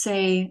 I would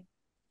say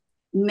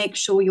make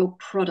sure your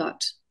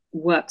product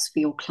works for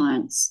your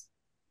clients.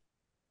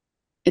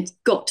 It's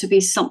got to be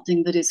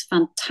something that is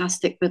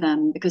fantastic for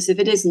them, because if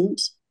it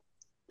isn't,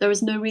 there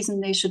is no reason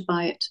they should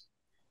buy it.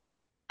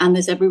 And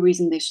there's every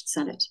reason they should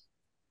sell it.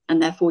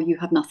 And therefore you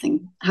have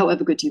nothing,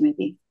 however good you may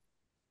be.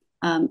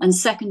 And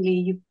secondly,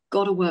 you've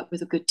got to work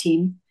with a good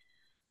team.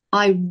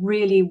 I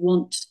really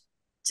want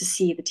to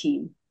see the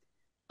team.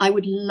 I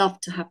would love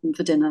to have them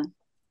for dinner,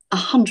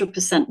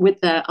 100%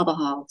 with their other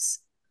halves.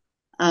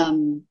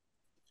 And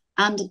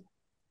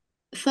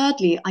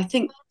thirdly, I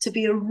think to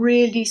be a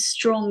really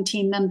strong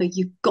team member,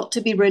 you've got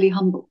to be really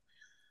humble.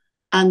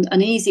 And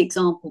an easy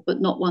example, but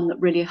not one that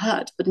really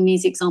hurt, but an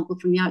easy example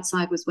from the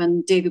outside was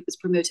when David was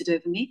promoted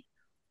over me.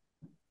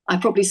 I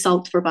probably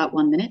sulked for about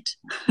 1 minute,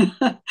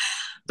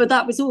 but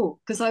that was all,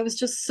 because I was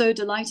just so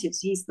delighted.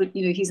 He's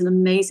an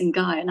amazing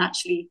guy, and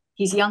actually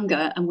he's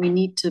younger, and we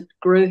need to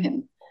grow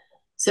him.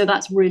 So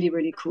that's really,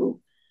 really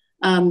cool.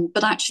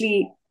 But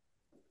actually,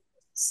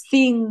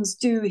 things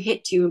do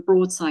hit you in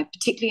broadside,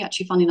 particularly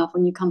actually, funny enough,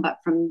 when you come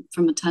back from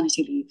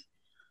maternity leave.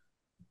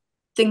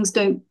 Things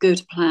don't go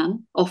to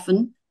plan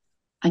often,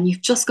 and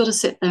you've just got to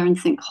sit there and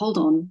think, hold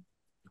on,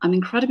 I'm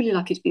incredibly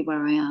lucky to be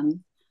where I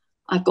am.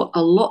 I've got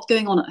a lot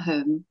going on at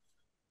home.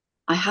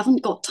 I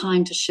haven't got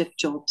time to shift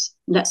jobs.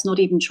 Let's not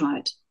even try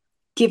it.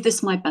 Give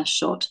this my best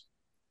shot.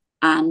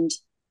 And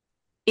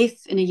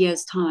if in a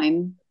year's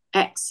time,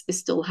 X is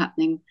still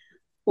happening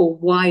or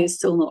Y is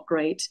still not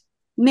great,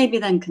 maybe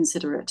then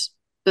consider it.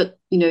 But,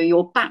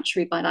 your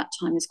battery by that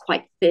time is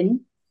quite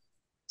thin.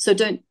 So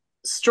don't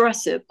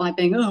stress it by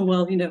being, oh,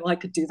 well, I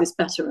could do this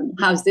better. And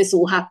how's this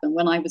all happen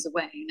when I was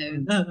away?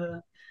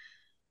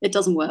 It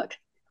doesn't work.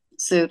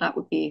 So that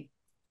would be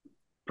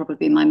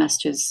probably my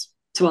messages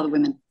to other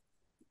women.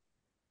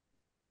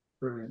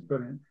 Brilliant,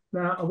 brilliant.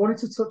 Now, I wanted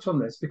to touch on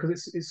this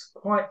because it's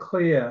quite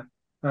clear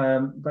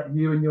that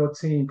you and your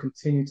team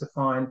continue to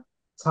find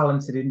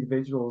talented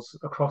individuals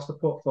across the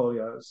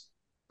portfolios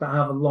that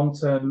have a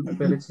long-term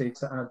ability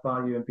to add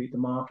value and beat the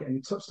market. And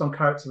you touched on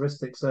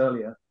characteristics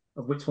earlier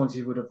of which ones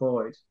you would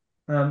avoid.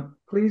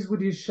 Please,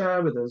 would you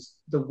share with us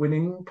the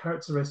winning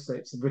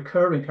characteristics,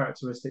 recurring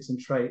characteristics and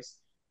traits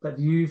that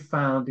you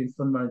found in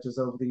fund managers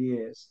over the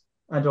years,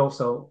 and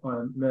also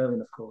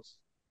Merlin, of course?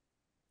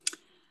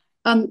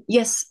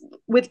 Yes,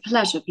 with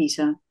pleasure,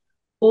 Peter.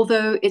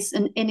 Although it's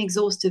an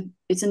inexhaustive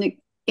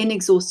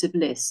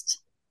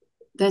list,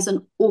 there's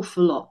an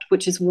awful lot,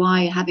 which is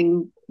why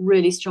having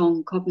really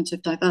strong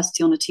cognitive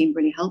diversity on a team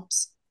really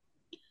helps.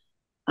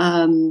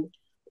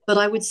 But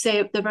I would say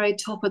at the very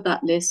top of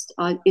that list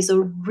is a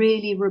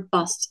really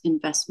robust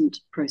investment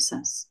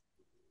process.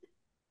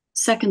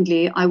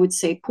 Secondly, I would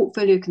say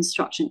portfolio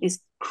construction is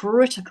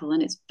critical,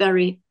 and it's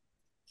very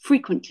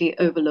frequently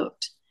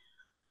overlooked.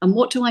 And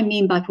what do I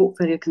mean by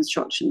portfolio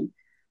construction?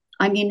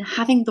 I mean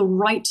having the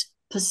right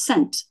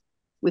percent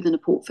within a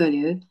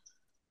portfolio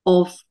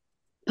of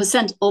a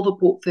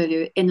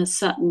portfolio in a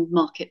certain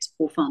market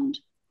or fund.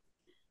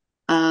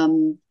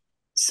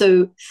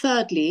 So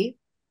thirdly,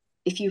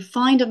 if you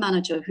find a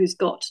manager who's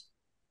got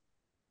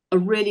a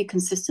really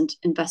consistent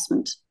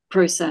investment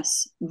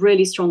process,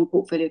 really strong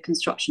portfolio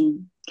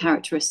construction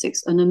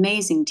characteristics, an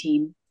amazing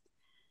team,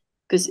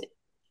 because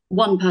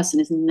one person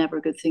is never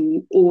a good thing.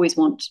 You always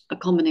want a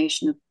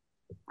combination of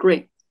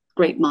great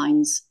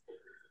minds.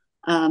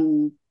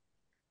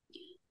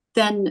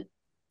 Then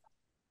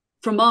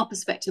from our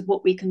perspective,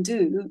 what we can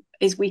do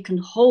is we can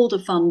hold a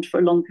fund for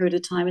a long period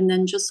of time and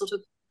then just sort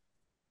of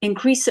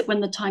increase it when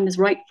the time is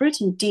right for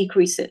it and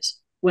decrease it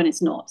when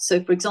it's not.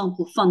 So, for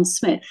example, Fund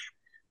Smith,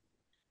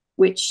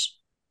 which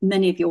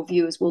many of your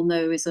viewers will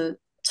know is a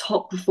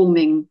top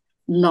performing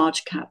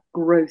large cap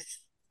growth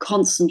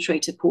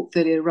concentrated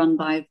portfolio run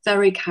by a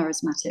very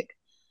charismatic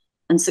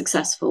and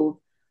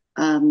successful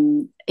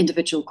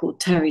individual called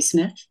Terry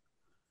Smith.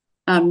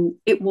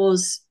 It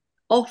was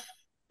off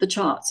the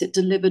charts. It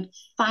delivered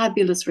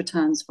fabulous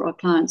returns for our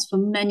clients for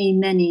many,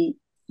 many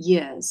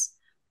years.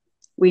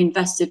 We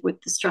invested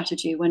with the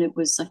strategy when it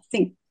was, I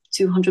think,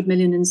 200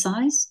 million in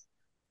size,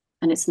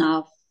 and it's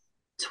now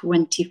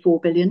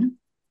 24 billion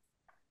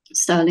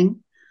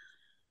sterling.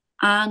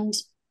 And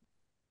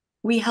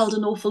we held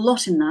an awful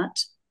lot in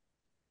that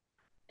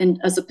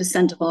as a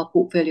percent of our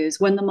portfolios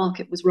when the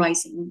market was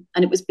rising,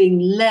 and it was being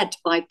led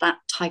by that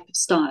type of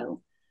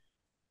style.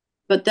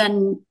 But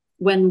then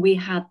when we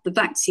had the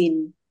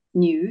vaccine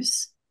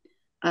news,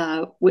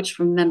 which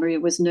from memory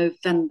was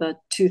November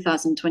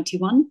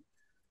 2021,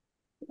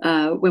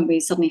 when we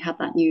suddenly had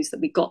that news that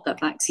we got that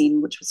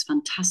vaccine, which was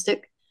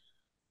fantastic,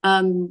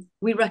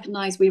 we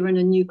recognized we were in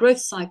a new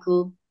growth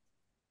cycle,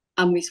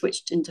 and we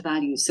switched into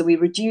values. So we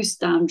reduced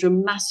down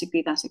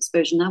dramatically that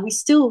exposure. Now we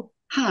still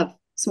have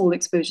small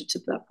exposure to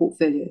that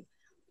portfolio.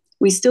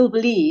 We still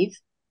believe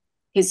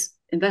his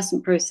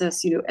investment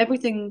process,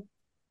 everything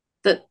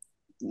that,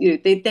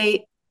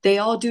 they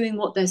are doing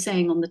what they're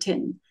saying on the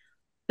tin,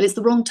 but it's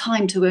the wrong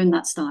time to own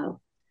that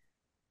style.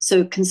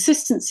 So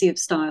consistency of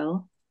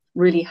style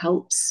really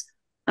helps.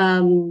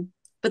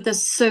 But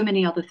there's so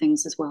many other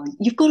things as well.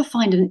 You've got to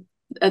find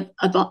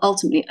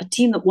ultimately a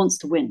team that wants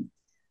to win,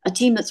 a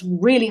team that's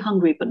really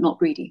hungry but not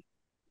greedy.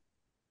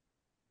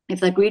 If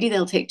they're greedy,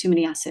 they'll take too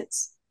many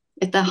assets.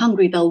 If they're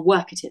hungry, they'll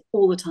work at it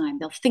all the time.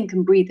 They'll think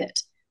and breathe it.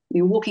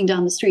 You're walking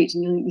down the street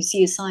and you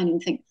see a sign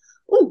and think,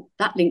 oh,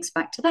 that links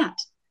back to that.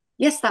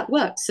 Yes, that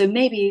works. So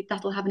maybe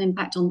that'll have an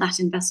impact on that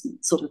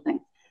investment, sort of thing.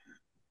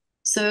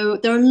 So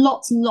there are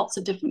lots and lots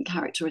of different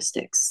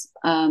characteristics.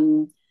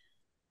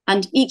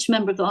 And each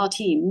member of our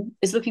team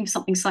is looking for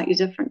something slightly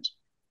different.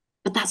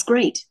 But that's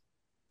great,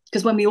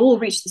 because when we all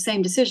reach the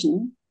same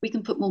decision, we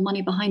can put more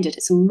money behind it.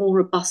 It's a more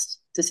robust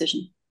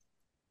decision.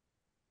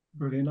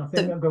 Brilliant. I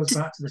think that goes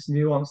back to this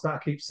nuance that I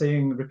keep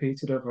seeing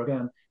repeated over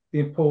again, the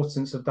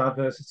importance of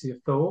diversity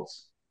of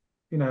thoughts,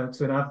 to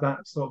have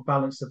that sort of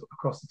balance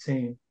across the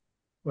team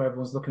where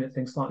everyone's looking at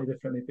things slightly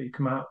differently, but you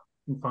come out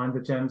and find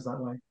the gems that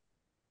way.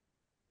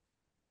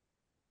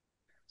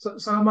 So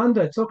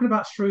Amanda, talking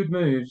about shrewd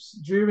moves,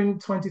 during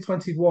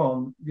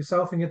 2021,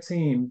 yourself and your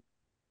team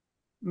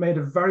made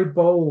a very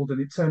bold,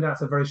 and it turned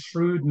out a very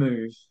shrewd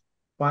move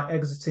by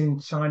exiting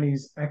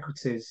Chinese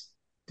equities.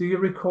 Do you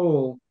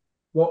recall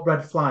what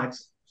red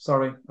flags,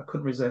 sorry, I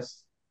couldn't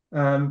resist,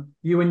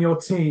 you and your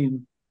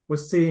team were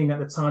seeing at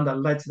the time that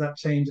led to that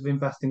change of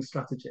investing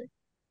strategy?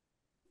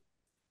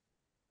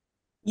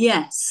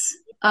 Yes.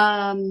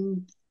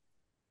 To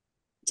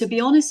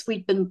be honest,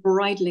 we'd been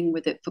bridling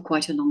with it for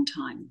quite a long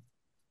time.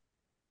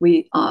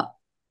 We are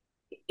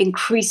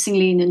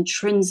increasingly and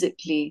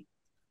intrinsically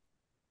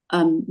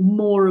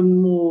more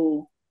and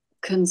more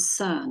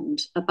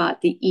concerned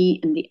about the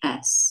E and the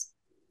S.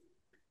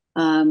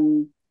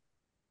 And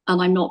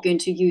I'm not going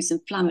to use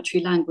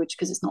inflammatory language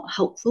because it's not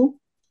helpful,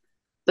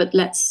 but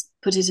let's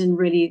put it in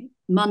really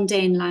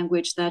mundane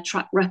language. Their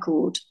track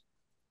record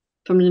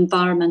from an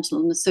environmental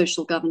and a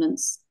social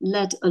governance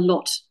led a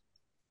lot,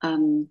 I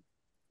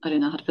don't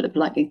know how to put it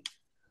politely,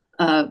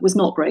 was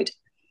not great.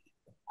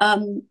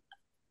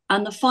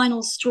 And the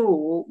final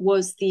straw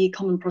was the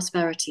Common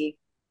Prosperity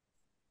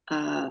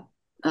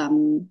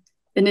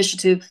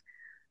initiative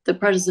that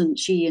President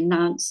Xi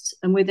announced,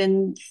 and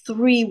within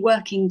 3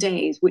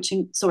 days, which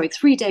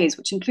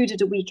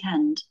included a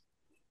weekend,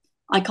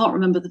 I can't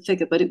remember the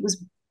figure, but it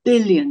was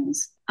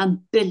billions and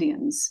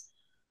billions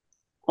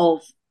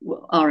of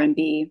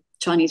RMB,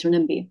 Chinese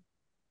renminbi,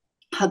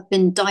 have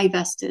been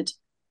divested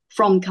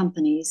from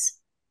companies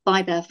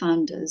by their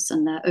founders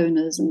and their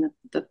owners and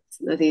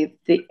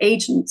the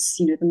agents,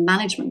 the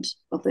management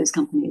of those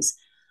companies,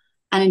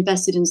 and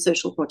invested in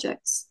social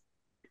projects,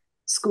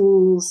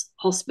 schools,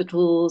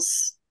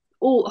 hospitals,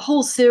 a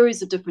whole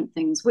series of different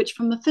things, which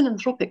from a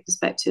philanthropic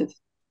perspective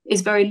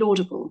is very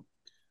laudable,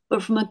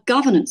 but from a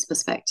governance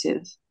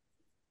perspective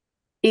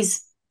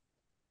is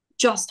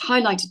just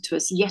highlighted to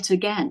us yet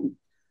again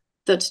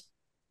that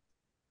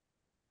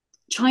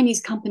Chinese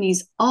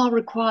companies are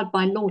required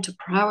by law to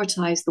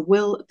prioritize the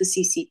will of the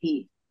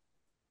CCP.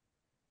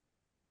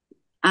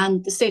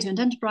 And the state-owned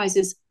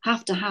enterprises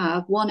have to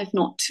have 1, if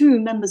not 2,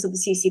 members of the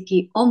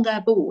CCP on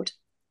their board.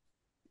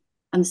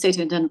 And the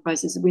state-owned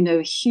enterprises, we know,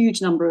 a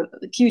huge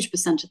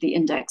percent of the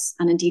index,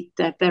 and indeed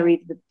they're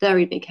very,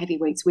 very big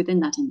heavyweights within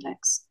that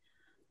index.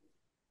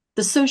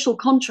 The social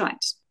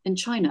contract in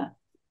China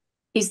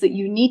is that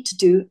you need to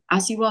do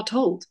as you are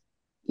told.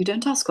 You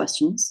don't ask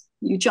questions,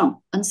 you jump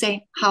and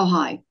say, how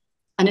high?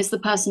 And is the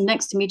person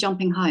next to me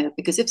jumping higher?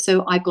 Because if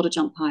so, I've got to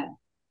jump higher.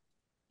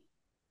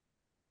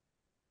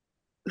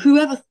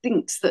 Whoever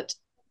thinks that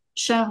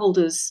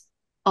shareholders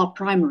are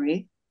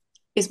primary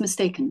is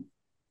mistaken.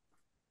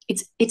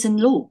 It's in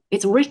law,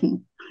 it's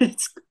written,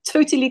 it's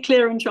totally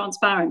clear and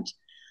transparent.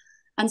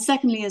 And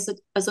secondly, as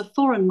a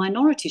foreign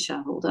minority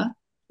shareholder,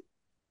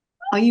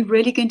 are you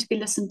really going to be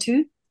listened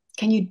to?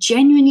 Can you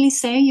genuinely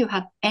say you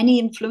have any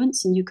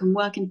influence and you can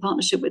work in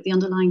partnership with the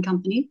underlying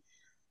company?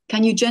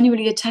 Can you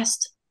genuinely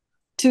attest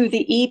to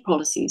the E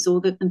policies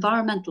or the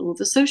environmental or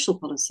the social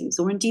policies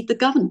or indeed the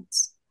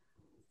governance?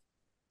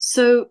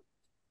 So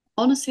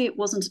honestly, it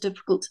wasn't a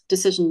difficult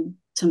decision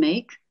to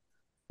make.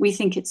 We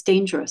think it's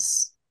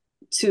dangerous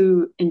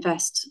to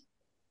invest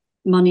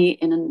money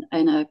in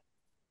a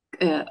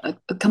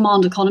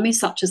command economy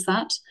such as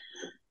that.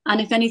 And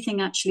if anything,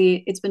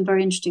 actually, it's been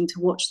very interesting to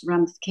watch the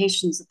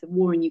ramifications of the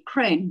war in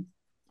Ukraine,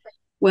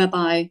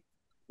 whereby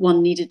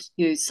one needed,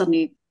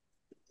 suddenly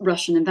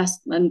Russian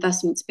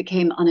investments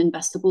became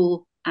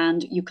uninvestable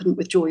and you couldn't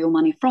withdraw your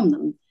money from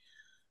them.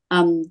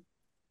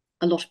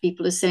 A lot of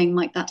people are saying,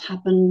 might that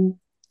happen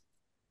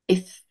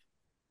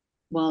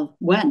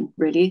when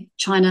really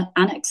China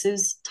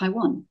annexes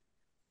Taiwan?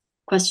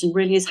 Question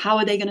really is, how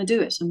are they going to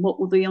do it, and what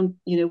will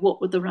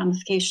the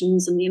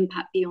ramifications and the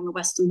impact be on the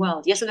Western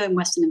world, yet alone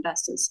Western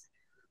investors?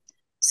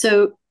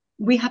 So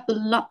we have the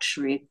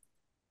luxury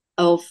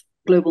of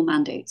global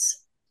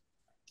mandates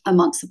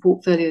amongst the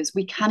portfolios.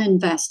 We can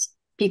invest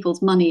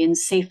people's money in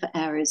safer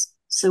areas,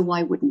 so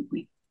why wouldn't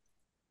we?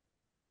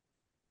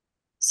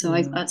 So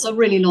that's a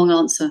really long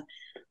answer,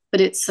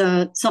 but it's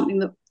something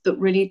that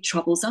really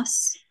troubles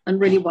us and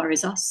really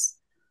worries us.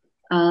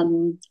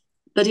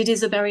 But it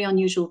is a very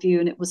unusual view,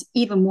 and it was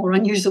even more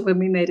unusual when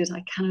we made it,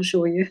 I can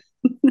assure you.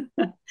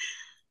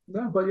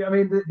 No, but I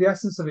mean, the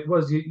essence of it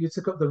was you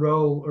took up the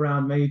role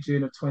around May,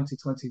 June of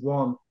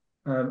 2021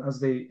 as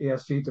the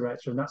ESG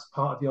director, and that's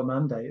part of your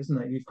mandate,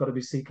 isn't it? You've got to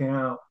be seeking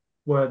out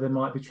where there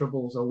might be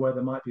troubles or where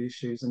there might be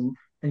issues, and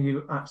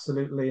you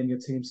absolutely and your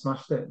team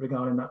smashed it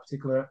regarding that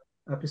particular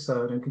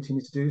episode and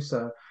continue to do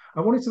so.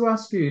 I wanted to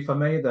ask you, if I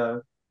may,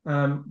 though,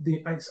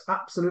 it's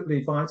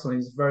absolutely vital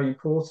and it's very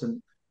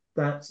important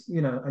that,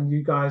 and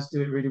you guys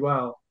do it really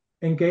well,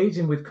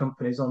 engaging with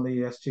companies on the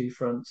ESG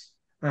front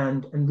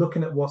and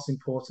looking at what's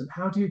important.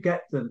 How do you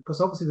get them?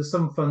 Because obviously there's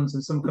some funds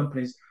and some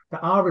companies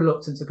that are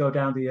reluctant to go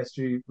down the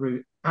ESG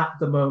route at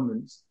the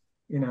moment,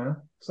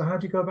 So how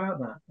do you go about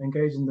that,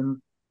 engaging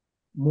them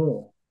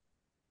more?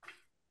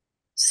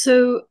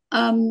 So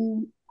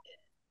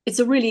it's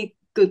a really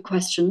good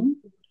question.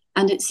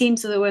 And it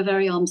seems that we're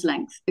very arm's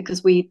length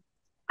because we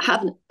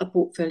have a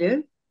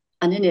portfolio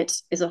and in it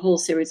is a whole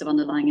series of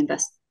underlying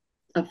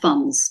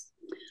funds.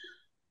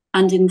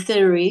 And in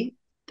theory,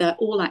 they're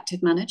all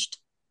active managed.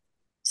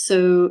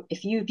 So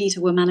if you, Peter,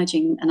 were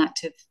managing an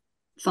active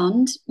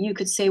fund, you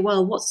could say,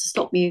 well, what's to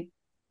stop me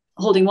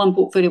holding one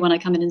portfolio when I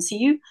come in and see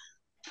you?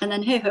 And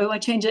then, hey ho, I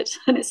change it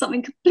and it's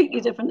something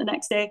completely different the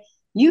next day.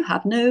 You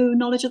have no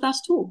knowledge of that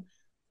at all.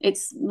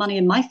 It's money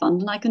in my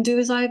fund and I can do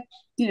as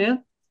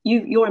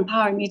you're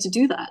empowering me to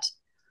do that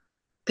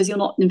because you're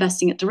not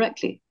investing it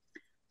directly.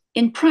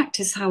 In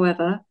practice,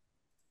 however,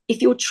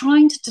 if you're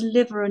trying to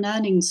deliver an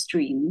earnings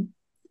stream,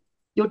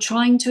 you're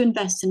trying to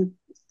invest in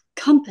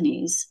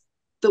companies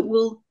that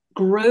will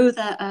grow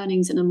their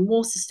earnings in a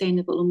more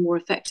sustainable and more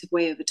effective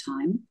way over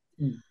time.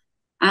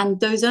 And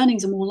those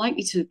earnings are more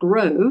likely to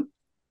grow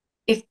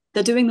if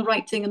they're doing the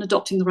right thing and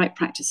adopting the right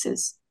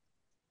practices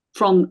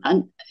from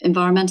an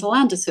environmental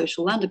and a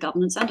social and a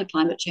governance and a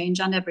climate change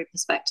and every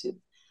perspective.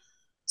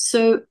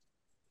 So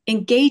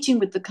engaging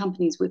with the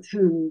companies with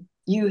whom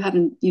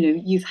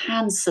you've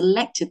hand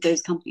selected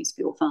those companies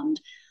for your fund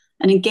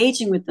and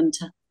engaging with them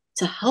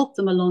to help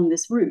them along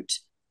this route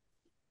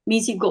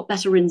means you've got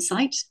better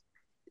insight.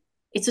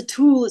 It's a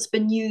tool that's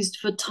been used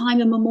for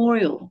time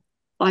immemorial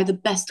by the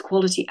best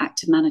quality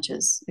active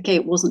managers. Okay,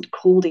 it wasn't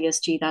called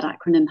ESG, that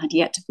acronym had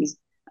yet to be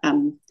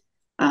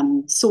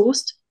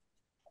sourced.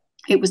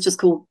 It was just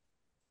called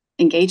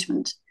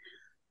engagement.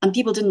 And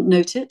people didn't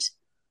note it,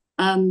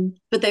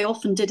 but they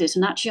often did it.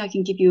 And actually, I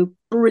can give you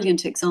a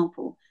brilliant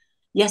example.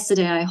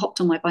 Yesterday, I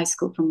hopped on my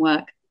bicycle from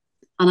work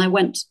and I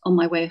went on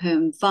my way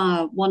home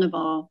via one of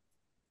our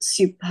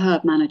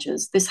superb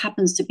managers. This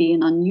happens to be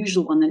an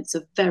unusual one, and it's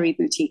a very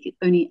boutique. It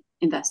only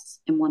invests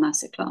in one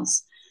asset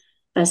class.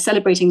 They're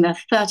celebrating their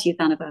 30th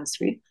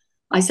anniversary.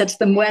 I said to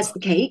them, where's the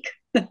cake?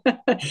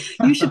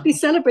 You should be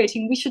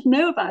celebrating. We should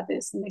know about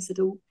this. And they said,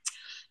 oh,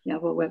 yeah,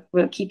 well,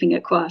 we're keeping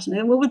it quiet. And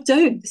then, well, we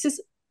don't. This is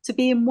to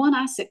be in one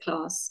asset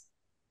class,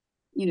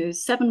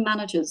 7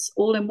 managers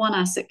all in one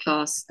asset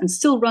class and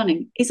still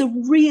running is a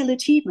real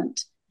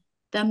achievement.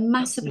 They're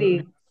massively,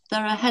 Absolutely.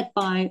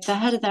 They're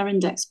ahead of their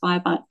index by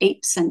about 8%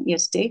 year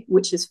to date,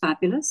 which is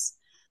fabulous.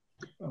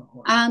 Oh,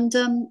 wow. And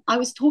I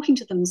was talking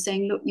to them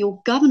saying, look,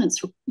 your governance,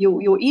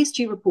 your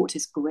ESG report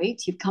is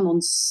great. You've come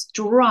on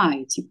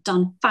strides. You've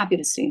done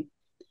fabulously.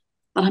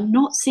 But I'm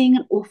not seeing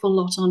an awful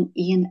lot on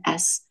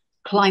E&S,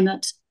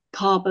 climate,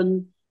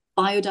 carbon,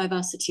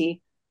 biodiversity.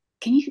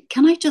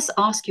 Can I just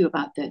ask you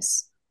about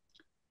this?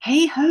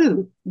 Hey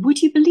ho,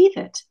 would you believe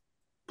it?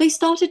 They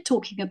started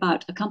talking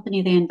about a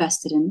company they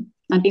invested in.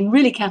 I'm being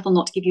really careful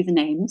not to give you the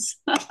names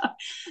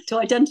to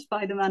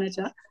identify the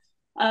manager.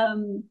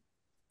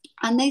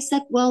 And they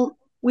said, well,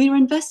 we're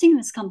investing in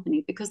this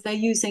company because they're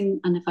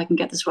using, and if I can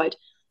get this right,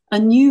 a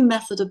new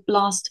method of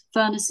blast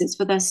furnaces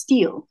for their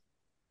steel.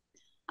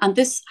 And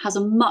this has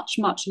a much,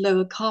 much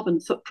lower carbon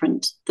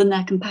footprint than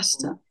their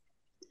competitor.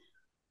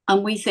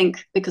 And we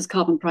think, because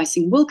carbon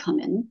pricing will come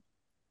in,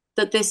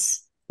 that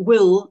this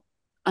will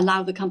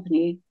allow the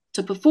company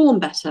to perform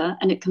better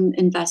and it can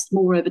invest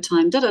more over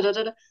time.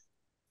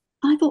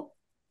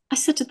 I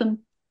said to them,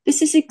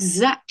 this is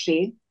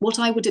exactly what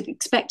I would have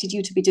expected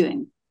you to be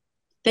doing.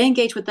 They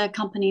engage with their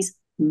company's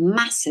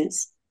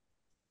masses.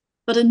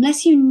 But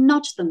unless you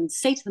nudge them and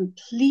say to them,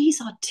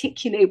 please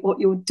articulate what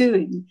you're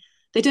doing,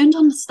 they don't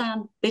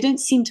understand, they don't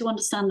seem to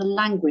understand the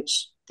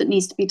language that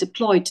needs to be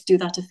deployed to do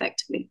that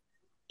effectively.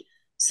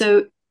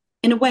 So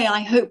in a way,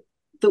 I hope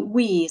that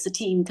we as a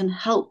team can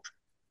help,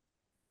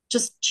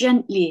 just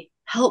gently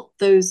help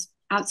those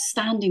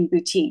outstanding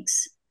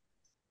boutiques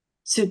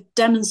to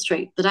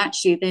demonstrate that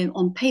actually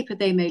on paper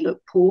they may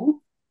look poor,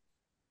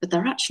 but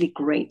they're actually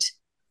great.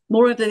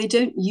 Moreover, they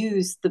don't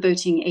use the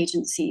voting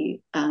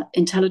agency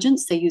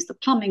intelligence. They use the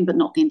plumbing, but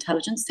not the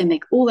intelligence. They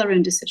make all their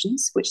own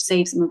decisions, which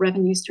saves them a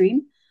revenue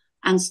stream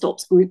and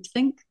stops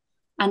groupthink.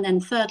 And then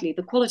thirdly,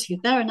 the quality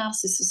of their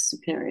analysis is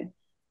superior.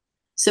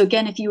 So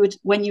again,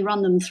 when you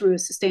run them through a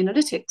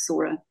Sustainalytics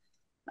or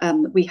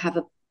we have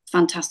a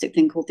fantastic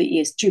thing called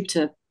the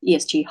Jupiter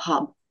ESG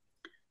Hub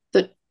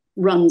that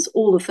runs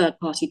all the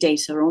third-party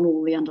data on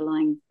all the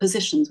underlying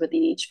positions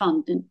within each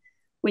fund. And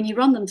when you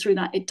run them through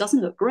that, it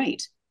doesn't look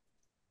great.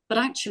 But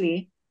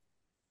actually,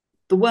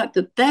 the work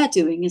that they're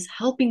doing is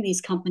helping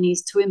these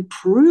companies to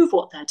improve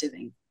what they're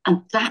doing.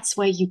 And that's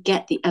where you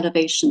get the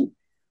elevation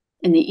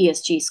in the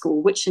ESG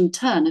score, which in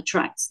turn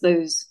attracts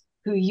those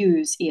who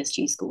use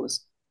ESG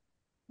scores.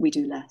 We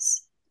do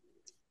less.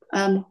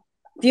 The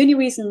only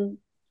reason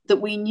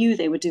that we knew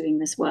they were doing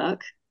this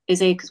work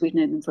is A, because we've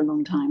known them for a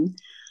long time,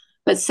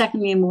 but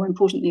secondly, and more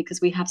importantly,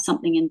 because we have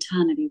something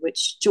internally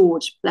which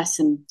George, bless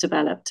him,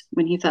 developed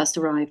when he first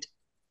arrived.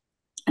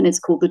 And it's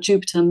called the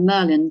Jupiter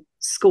Merlin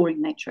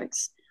scoring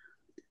matrix.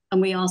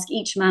 And we ask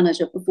each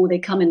manager before they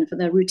come in for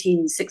their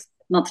routine 6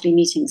 monthly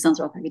meeting. Sounds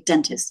like a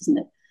dentist, isn't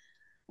it?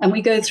 And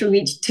we go through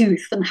each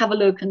tooth and have a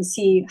look and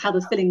see how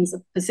the fillings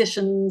are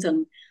positioned,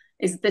 and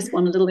is this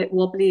one a little bit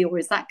wobbly, or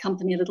is that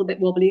company a little bit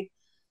wobbly?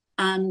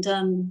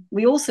 And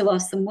we also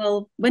ask them,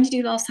 well, when did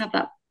you last have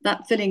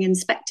that filling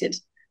inspected?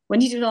 When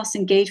did you last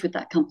engage with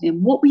that company?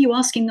 And what were you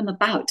asking them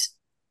about?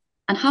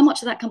 And how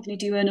much of that company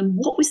do you own? And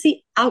what was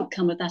the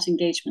outcome of that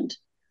engagement?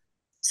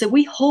 So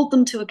we hold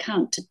them to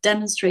account to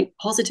demonstrate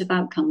positive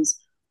outcomes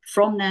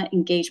from their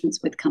engagements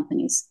with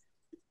companies.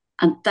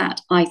 And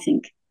that, I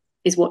think,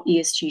 is what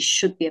ESG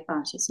should be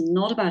about. It's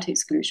not about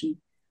exclusion.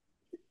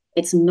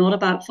 It's not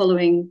about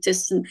following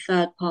distant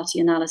third-party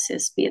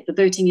analysis, be it the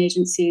voting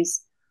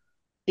agencies,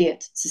 be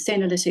it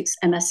Sustainalytics,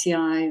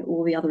 MSCI,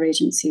 all the other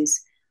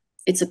agencies.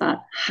 It's about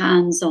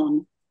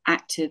hands-on,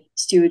 active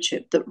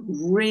stewardship that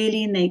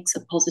really makes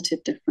a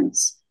positive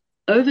difference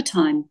over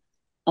time,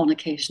 on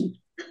occasion.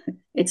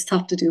 It's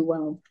tough to do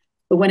well,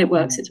 but when it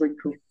works, it's really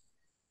cool.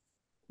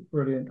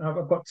 Brilliant.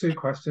 I've got 2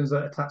 questions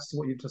that attach to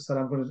what you've just said.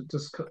 I'm going to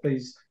just cut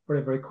these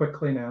very, very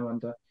quickly now.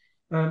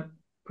 And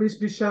please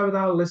share with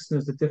our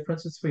listeners the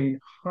difference between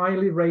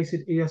highly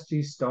rated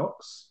ESG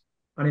stocks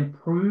and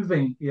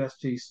improving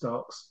ESG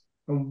stocks,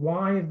 and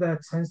why there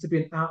tends to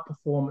be an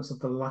outperformance of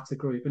the latter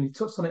group. And you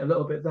touched on it a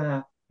little bit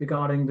there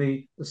regarding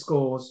the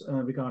scores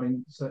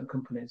regarding certain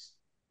companies.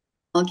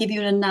 I'll give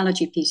you an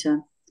analogy,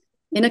 Peter.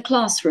 In a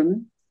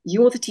classroom,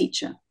 you're the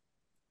teacher.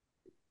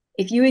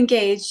 If you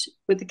engage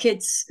with the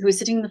kids who are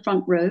sitting in the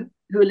front row,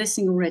 who are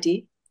listening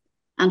already,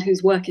 and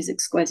whose work is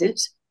exquisite,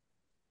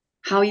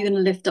 how are you going to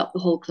lift up the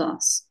whole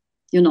class?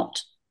 You're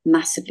not,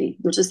 massively.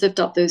 You'll just lift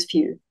up those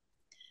few.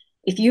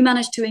 If you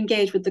manage to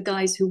engage with the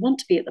guys who want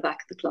to be at the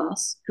back of the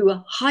class, who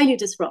are highly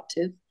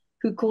disruptive,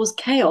 who cause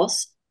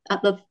chaos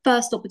at the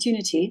first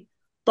opportunity,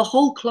 the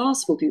whole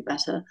class will do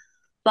better.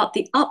 But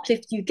the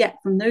uplift you get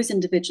from those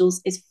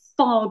individuals is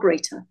far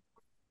greater.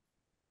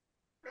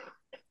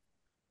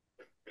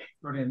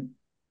 Brilliant.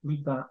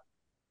 Read that.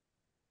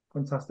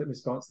 Fantastic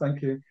response.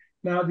 Thank you.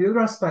 Now, the other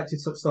aspect you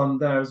touched on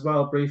there as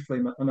well, briefly,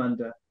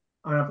 Amanda,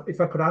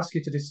 if I could ask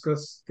you to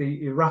discuss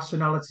the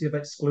irrationality of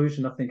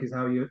exclusion, I think is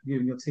how you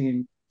and your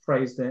team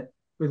phrased it,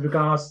 with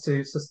regards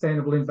to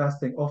sustainable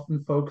investing,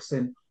 often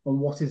focusing on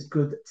what is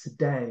good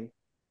today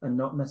and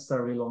not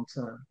necessarily long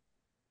term.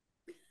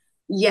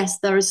 Yes,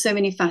 there are so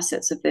many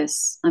facets of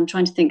this. I'm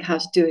trying to think how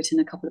to do it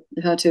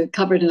how to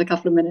cover it in a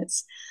couple of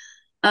minutes.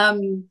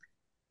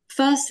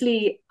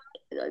 Firstly,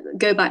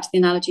 go back to the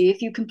analogy.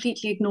 If you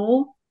completely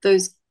ignore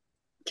those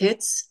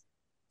kids,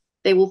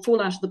 they will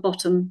fall out of the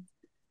bottom.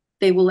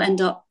 They will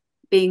end up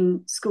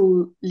being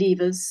school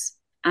leavers,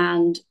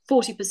 and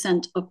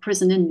 40% of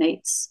prison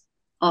inmates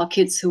are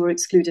kids who are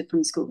excluded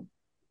from school.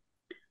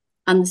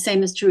 And the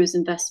same is true as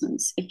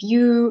investments. If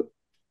you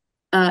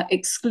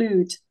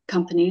exclude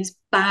companies,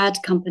 bad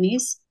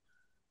companies,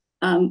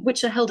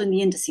 which are held in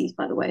the indices,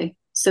 by the way.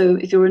 So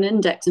if you're an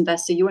index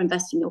investor, you're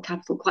investing your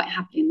capital quite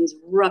happily in these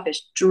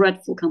rubbish,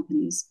 dreadful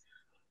companies.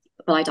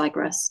 But I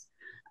digress.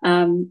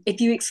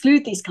 If you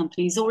exclude these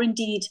companies, or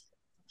indeed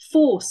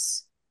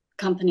force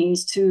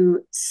companies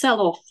to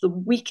sell off the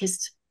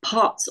weakest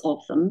parts of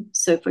them,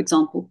 so for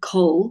example,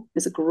 coal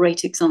is a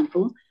great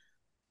example,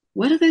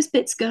 where do those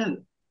bits go?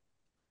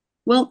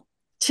 Well,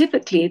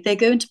 typically they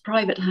go into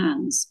private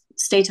hands,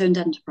 state-owned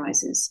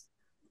enterprises,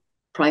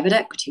 private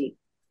equity,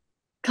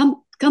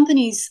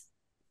 companies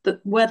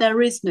where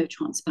there is no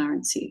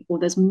transparency, or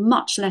there's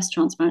much less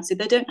transparency.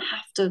 They don't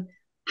have to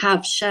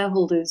have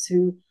shareholders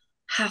who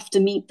have to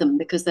meet them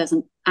because there's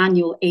an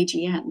annual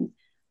AGM.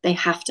 They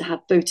have to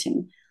have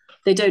voting.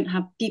 They don't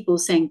have people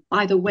saying,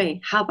 by the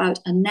way, how about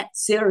a net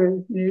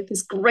zero,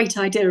 this great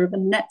idea of a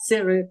net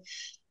zero,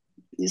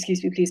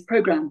 excuse me, please,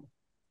 program.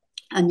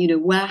 And,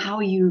 how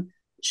are you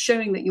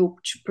showing that you're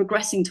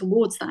progressing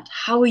towards that?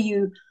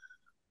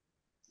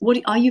 What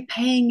are you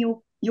paying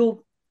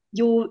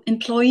your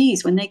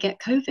employees when they get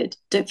COVID?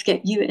 Don't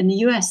forget, in the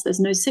US, there's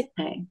no sick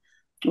pay.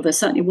 Well, there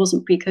certainly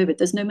wasn't pre-COVID.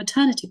 There's no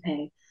maternity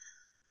pay.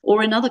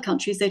 Or in other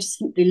countries, they just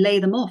simply lay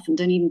them off and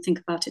don't even think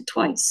about it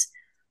twice.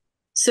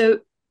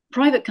 So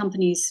private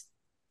companies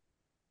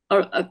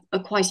are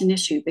quite an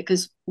issue,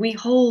 because we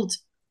hold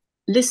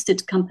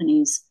listed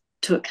companies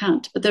to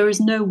account, but there is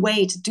no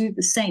way to do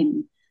the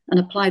same and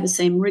apply the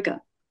same rigor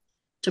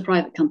to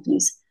private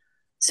companies.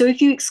 So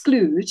if you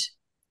exclude,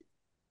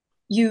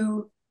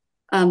 you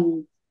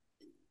not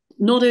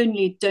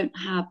only don't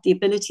have the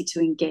ability to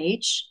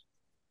engage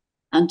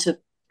and to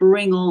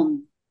bring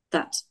on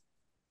that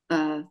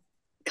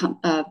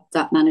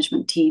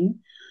management team,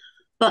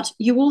 but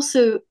you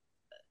also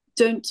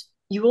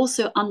you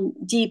also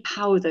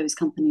depower those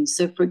companies.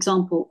 So, for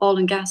example, oil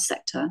and gas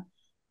sector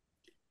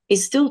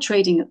is still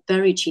trading at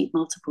very cheap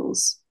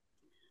multiples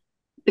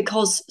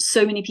because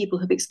so many people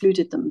have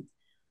excluded them.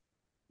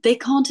 They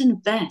can't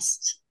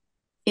invest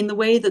in the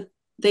way that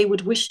they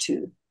would wish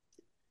to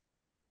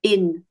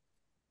in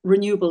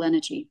renewable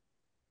energy.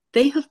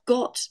 They have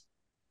got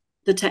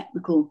the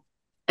technical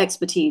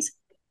expertise.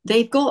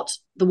 They've got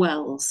the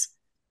wells.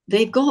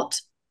 They've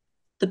got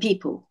the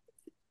people.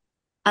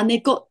 And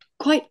they've got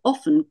quite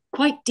often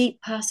quite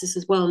deep purses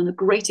as well. And a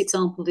great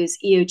example is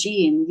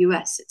EOG in the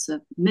US. It's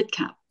a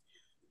mid-cap.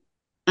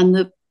 And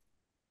the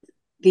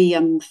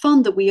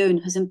fund that we own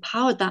has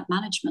empowered that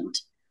management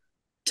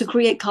to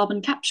create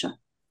carbon capture.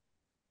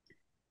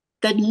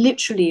 They're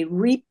literally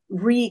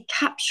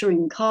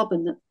recapturing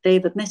carbon that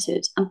they've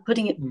emitted and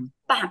putting it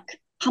back,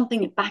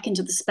 pumping it back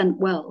into the spent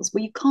wells.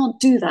 Well, you can't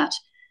do that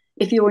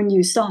if you're a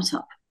new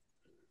startup.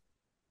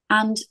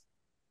 And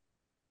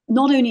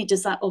not only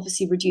does that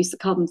obviously reduce the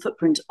carbon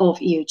footprint of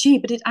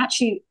EOG, but it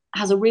actually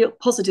has a real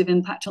positive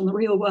impact on the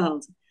real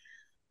world.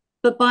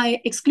 But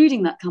by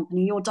excluding that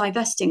company, you're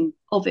divesting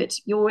of it.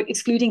 You're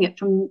excluding it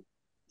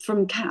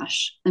from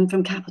cash and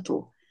from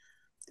capital.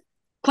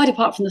 Quite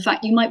apart from the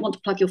fact you might want to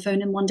plug your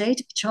phone in one day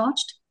to be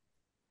charged.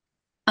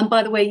 And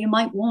by the way, you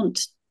might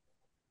want,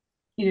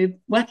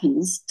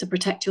 weapons to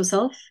protect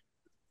yourself.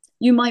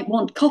 You might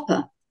want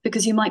copper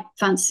because you might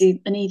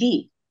fancy an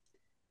EV.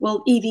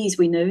 Well, EVs,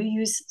 we know,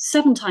 use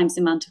 7 times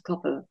the amount of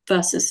copper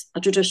versus a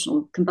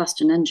traditional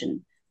combustion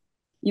engine.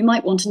 You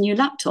might want a new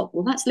laptop.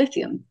 Well, that's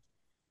lithium.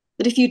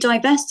 But if you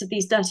divest of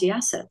these dirty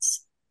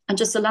assets and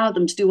just allow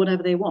them to do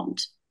whatever they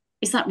want,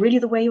 is that really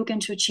the way you're going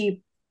to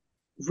achieve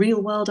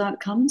real world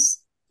outcomes?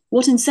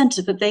 What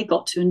incentive have they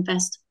got to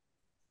invest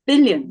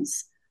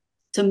billions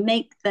to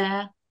make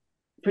their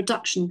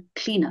production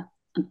cleaner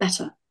and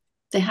better?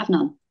 They have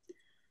none.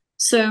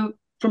 So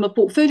from a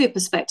portfolio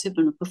perspective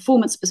and a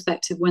performance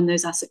perspective, when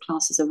those asset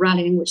classes are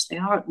rallying, which they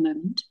are at the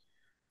moment,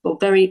 for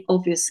very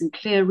obvious and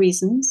clear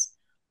reasons,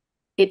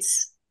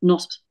 it's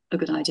not a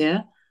good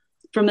idea.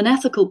 From an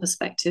ethical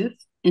perspective,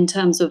 in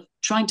terms of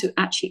trying to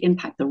actually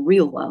impact the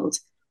real world,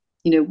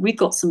 we've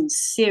got some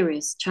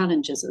serious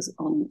challenges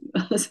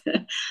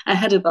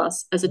ahead of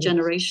us as a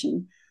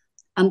generation.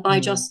 And by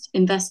just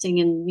investing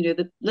in,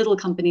 the little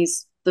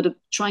companies that are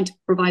trying to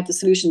provide the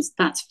solutions,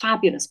 that's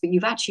fabulous. But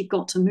you've actually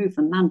got to move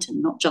the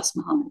mountain, not just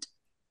Mohammed.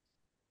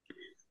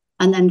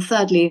 And then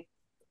thirdly,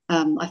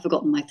 I've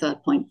forgotten my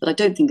third point, but I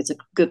don't think it's a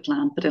good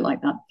plan. Put it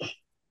like that.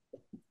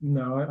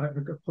 No, I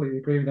completely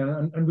agree with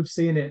that. And we've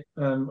seen it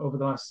over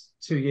the last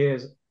 2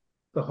 years.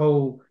 The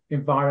whole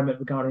environment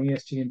regarding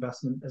ESG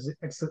investment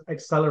has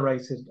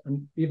accelerated,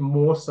 and even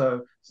more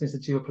so since the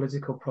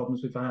geopolitical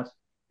problems we've had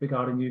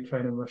regarding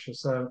Ukraine and Russia.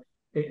 So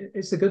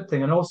it's a good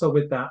thing. And also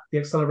with that, the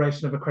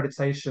acceleration of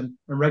accreditation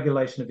and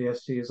regulation of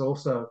ESG has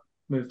also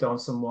moved on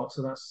somewhat.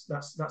 So that's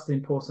the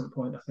important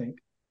point, I think.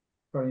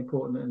 Very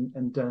important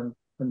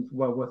and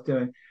well worth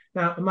doing.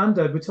 Now,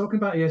 Amanda, we're talking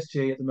about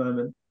ESG at the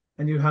moment,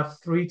 and you have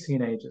 3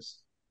 teenagers,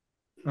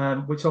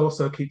 which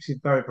also keeps you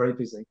very, very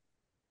busy.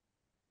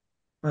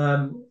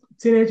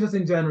 Teenagers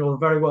in general are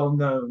very well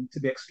known to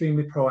be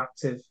extremely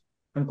proactive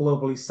and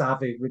globally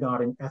savvy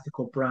regarding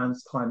ethical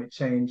brands, climate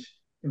change,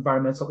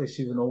 environmental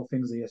issues, and all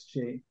things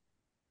ESG.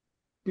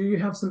 Do you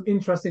have some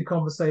interesting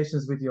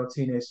conversations with your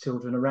teenage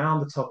children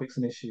around the topics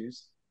and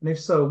issues? And if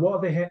so, what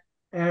are the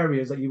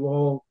areas that you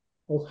all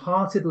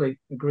wholeheartedly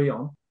agree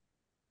on,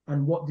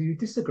 and what do you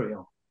disagree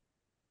on?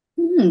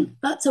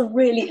 That's a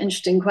really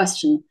interesting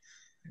question.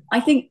 I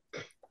think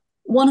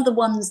one of the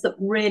ones that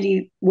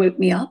really woke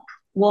me up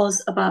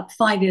was about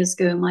 5 years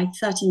ago. My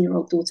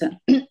 13-year-old daughter,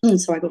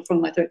 sorry, I got a frog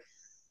in my throat,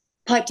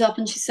 piped up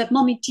and she said,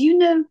 "Mommy, do you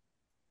know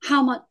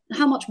how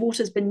much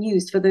water has been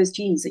used for those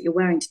jeans that you're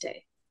wearing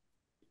today?"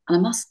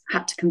 And I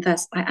had to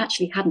confess, I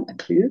actually hadn't a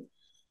clue.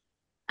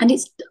 And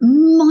it's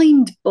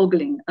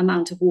mind-boggling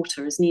amount of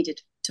water is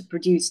needed to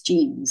produce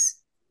jeans.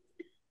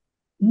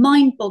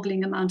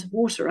 Mind-boggling amount of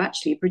water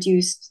actually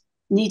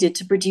needed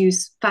to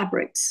produce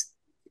fabrics.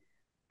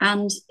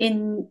 And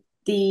in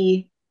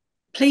the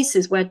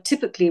places where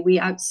typically we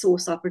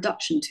outsource our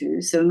production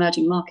to, so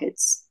emerging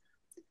markets,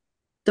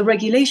 the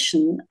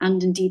regulation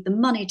and indeed the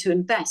money to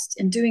invest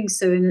in doing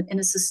so in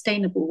a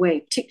sustainable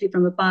way, particularly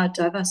from a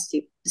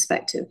biodiversity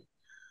perspective,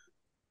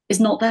 is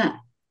not there.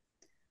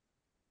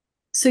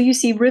 So you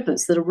see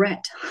rivers that are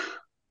red,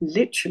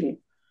 literally.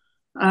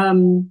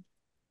 And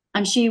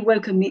she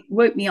woke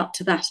me up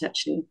to that,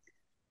 actually.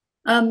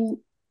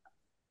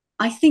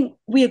 I think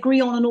we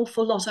agree on an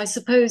awful lot. I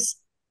suppose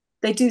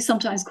they do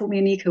sometimes call me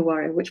an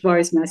eco-warrior, which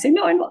worries me. I say,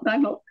 no, I'm not.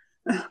 I'm not.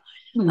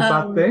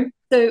 Bad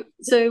thing.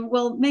 So,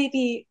 well,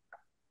 maybe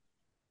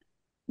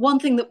one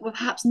thing that we're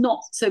perhaps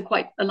not so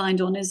quite aligned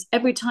on is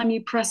every time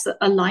you press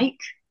a like,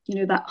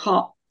 that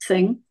heart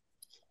thing,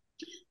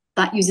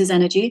 that uses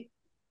energy.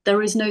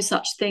 There is no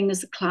such thing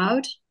as a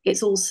cloud.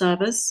 It's all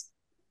servers.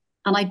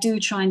 And I do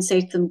try and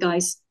say to them,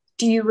 guys,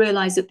 do you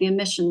realize that the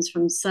emissions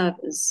from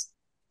servers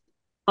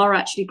are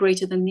actually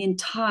greater than the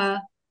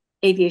entire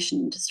aviation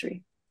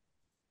industry?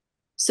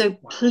 So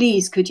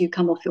please, could you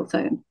come off your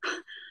phone?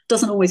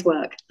 Doesn't always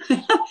work.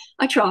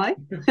 I try.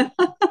 Good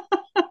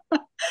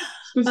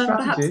strategy.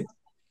 Perhaps,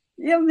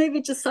 yeah,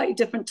 maybe just slightly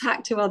different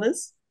tack to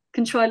others.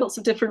 Can try lots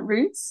of different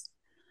routes.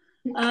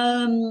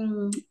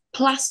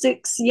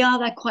 Plastics, yeah,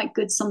 they're quite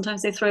good.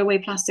 Sometimes they throw away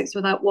plastics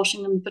without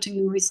washing them, putting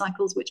them in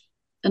recycles, which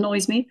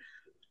annoys me.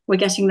 We're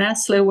getting there,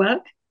 slow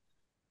work.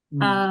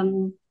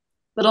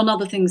 But on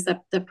other things,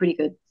 they're pretty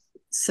good.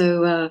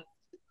 So,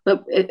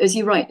 but as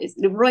you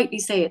rightly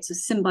say, it's a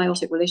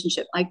symbiotic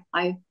relationship.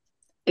 I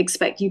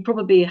expect you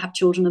probably have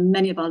children, and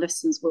many of our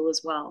listeners will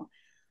as well.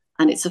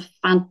 And it's a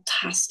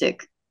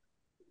fantastic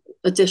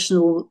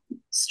additional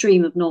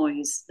stream of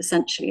noise,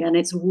 essentially. And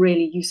it's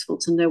really useful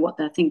to know what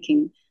they're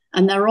thinking.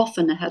 And they're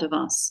often ahead of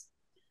us.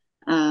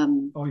 Yes.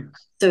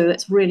 So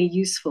it's really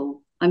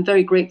useful. I'm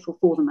very grateful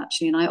for them,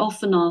 actually. And I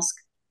often ask,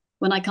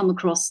 when I come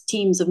across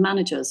teams of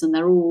managers, and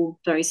they're all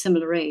very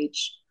similar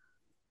age,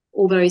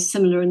 all very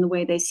similar in the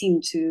way they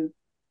seem to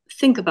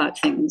think about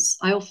things,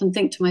 I often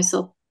think to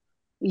myself,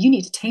 you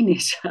need a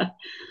teenager.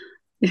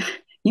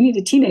 You need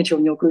a teenager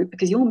in your group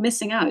because you're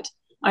missing out.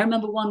 I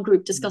remember one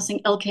group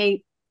discussing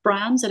LK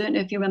brands. I don't know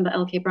if you remember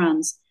LK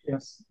brands.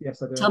 Yes,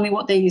 I do. Tell me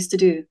what they used to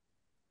do.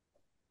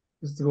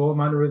 Just do all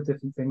manner of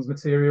different things,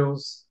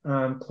 materials,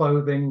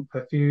 clothing,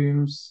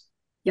 perfumes,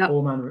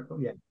 all manner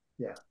of,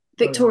 yeah.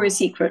 Victoria's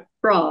Secret,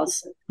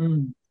 bras.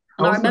 And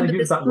I remember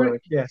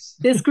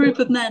this group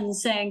of men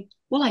saying,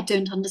 well, I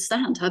don't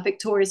understand how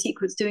Victoria's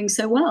Secret's doing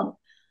so well.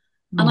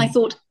 And I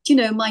thought,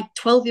 my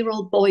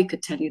 12-year-old boy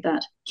could tell you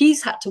that.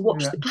 He's had to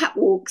watch the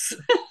catwalks.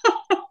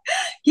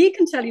 He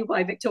can tell you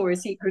why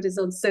Victoria's Secret is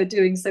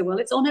doing so well.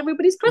 It's on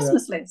everybody's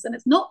Christmas list, and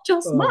it's not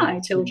just my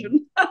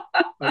children.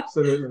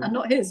 Absolutely. And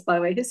not his, by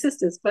the way, his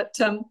sisters. But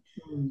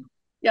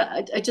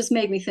it just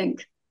made me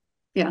think.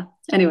 Yeah,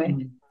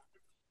 anyway.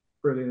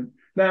 Brilliant.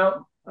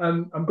 Now,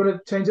 I'm going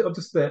to change it up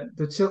just a bit.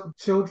 The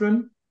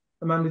children,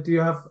 Amanda, do you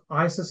have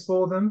ISAs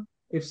for them?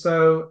 If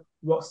so,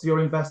 what's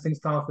your investing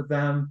style for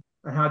them?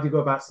 And how do you go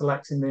about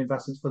selecting the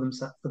investments for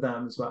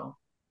them as well?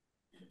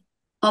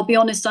 I'll be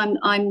honest,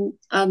 I'm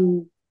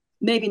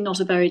maybe not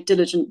a very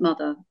diligent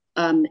mother,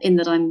 in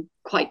that I'm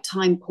quite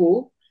time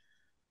poor.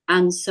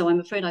 And so I'm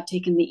afraid I've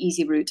taken the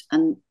easy route,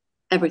 and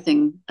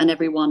everything and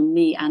everyone,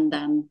 me and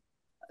them,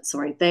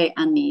 they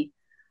and me,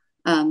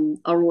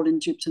 are all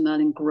in Jupiter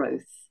Merlin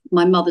growth.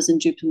 My mother's in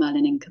Jupiter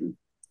Merlin income.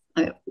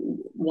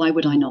 Why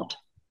would I not?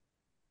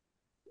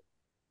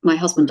 My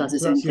husband does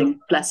his own thing,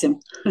 bless him.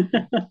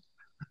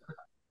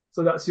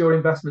 So that's your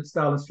investment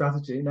style and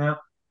strategy. Now,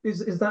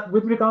 is that,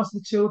 with regards to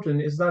the children,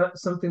 is that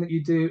something that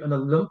you do on a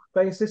lump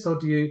basis, or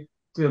do you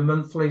do a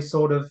monthly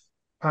sort of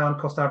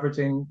pound cost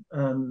averaging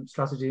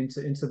strategy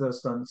into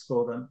those funds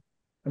for them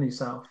and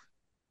yourself?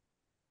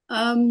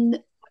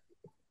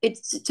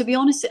 It's, to be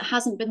honest, it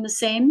hasn't been the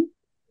same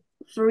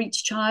for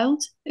each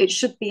child. It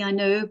should be, I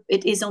know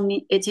it is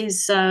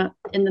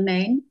in the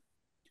main,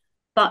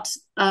 but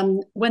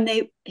when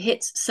they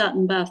hit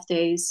certain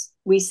birthdays,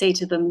 we say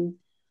to them,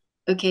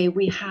 okay,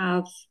 we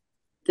have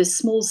this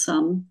small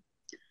sum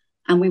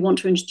and we want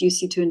to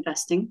introduce you to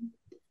investing.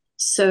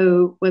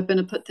 So we're going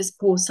to put this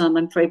poor sum,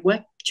 I'm afraid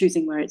we're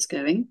choosing where it's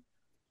going,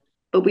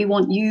 but we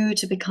want you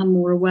to become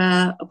more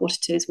aware of what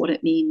it is, what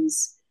it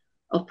means,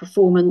 of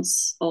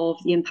performance, of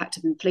the impact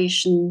of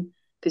inflation,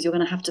 because you're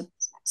going to have to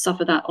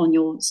suffer that on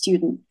your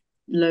student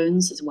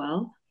loans as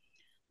well.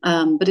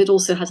 But it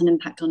also has an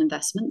impact on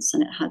investments,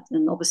 and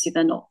obviously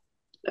they're not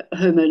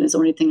homeowners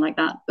or anything like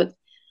that, but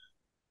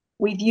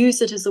we've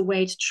used it as a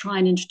way to try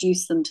and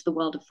introduce them to the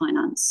world of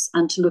finance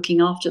and to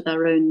looking after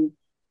their own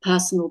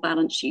personal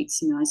balance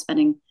sheets. I'm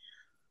spending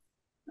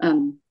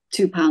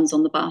 £2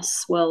 on the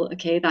bus. Well,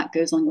 okay, that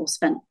goes on your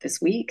spent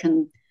this week,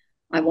 and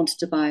I wanted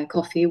to buy a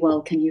coffee.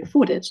 Well, can you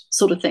afford it?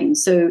 Sort of thing.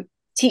 So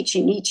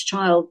teaching each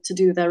child to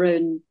do their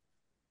own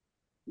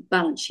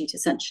balance sheet,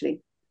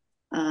 essentially,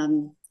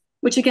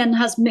 which again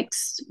has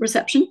mixed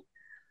reception.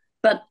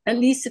 But at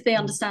least if they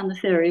understand the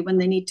theory, when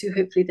they need to,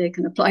 hopefully they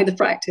can apply the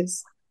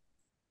practice.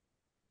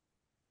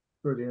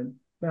 Brilliant.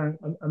 Now,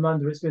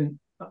 Amanda, it's been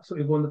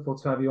absolutely wonderful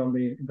to have you on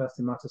the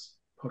Investing Matters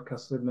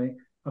podcast with me.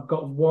 I've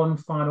got one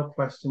final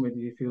question with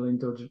you, if you'll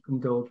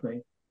indulge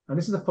me. And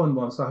this is a fun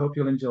one, so I hope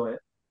you'll enjoy it.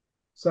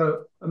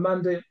 So,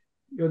 Amanda,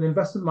 you're the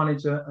investment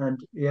manager and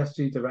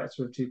ESG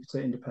director of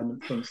Jupiter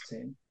Independent Funds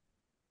team.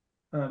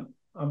 I'm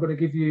going to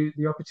give you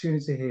the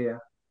opportunity here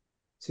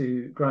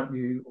to grant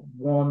you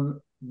one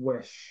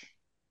wish,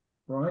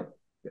 right?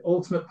 The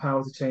ultimate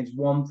power to change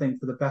one thing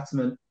for the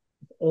betterment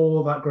of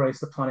all that grace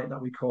the planet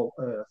that we call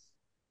Earth.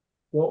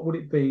 What would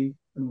it be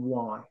and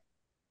why?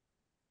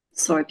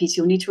 Sorry, Peter,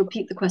 you'll need to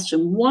repeat the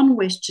question. One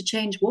wish to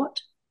change what?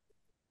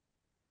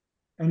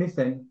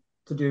 Anything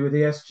to do with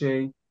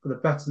ESG, for the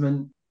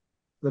betterment,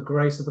 the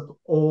grace of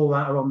all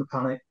that are on the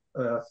planet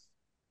Earth.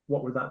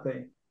 What would that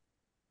be?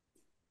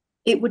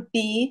 It would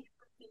be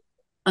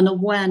an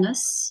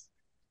awareness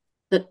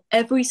that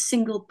every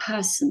single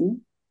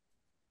person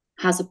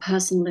has a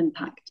personal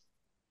impact.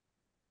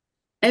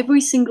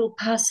 Every single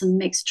person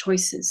makes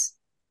choices,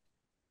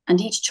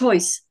 and each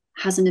choice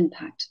has an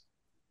impact.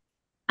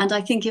 And I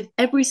think if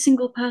every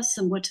single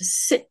person were to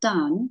sit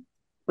down,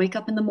 wake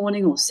up in the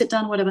morning or sit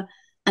down, whatever,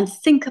 and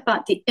think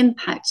about the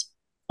impact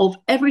of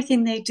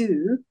everything they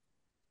do,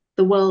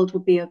 the world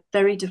would be a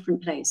very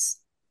different place.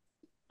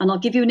 And I'll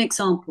give you an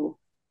example.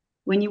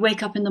 When you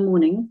wake up in the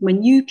morning,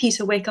 when you,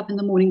 Peter, wake up in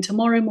the morning,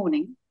 tomorrow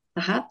morning,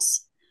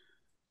 perhaps,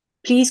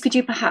 please could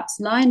you perhaps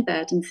lie in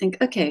bed and think,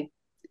 okay,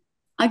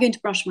 I'm going to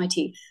brush my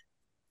teeth.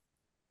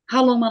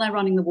 How long am I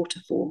running the water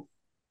for?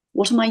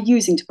 What am I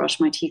using to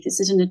brush my teeth? Is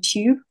it in a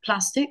tube,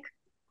 plastic,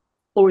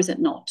 or is it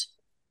not?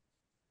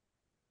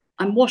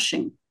 I'm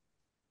washing.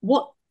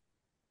 What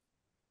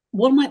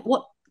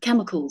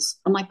chemicals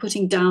am I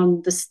putting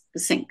down the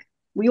sink?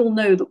 We all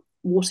know that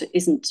water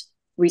isn't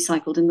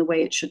recycled in the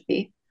way it should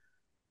be.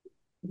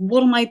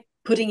 What am I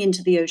putting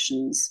into the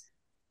oceans?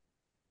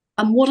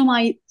 And what am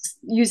I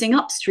using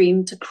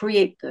upstream to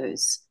create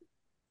those?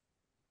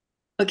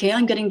 Okay,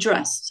 I'm getting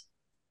dressed.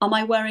 Am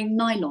I wearing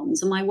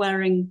nylons? Am I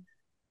wearing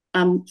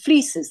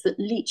fleeces that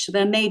leach?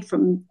 They're made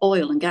from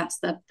oil and gas.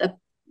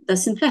 They're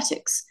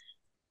synthetics.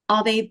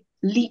 Are they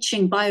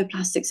leaching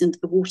bioplastics into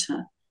the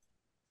water?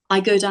 I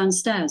go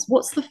downstairs.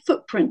 What's the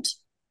footprint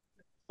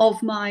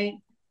of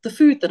the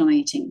food that I'm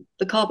eating?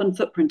 The carbon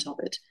footprint of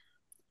it.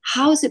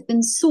 How has it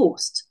been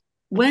sourced?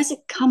 Where's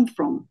it come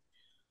from?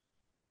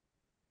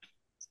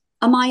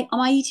 Am I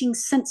eating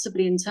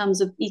sensibly in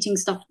terms of eating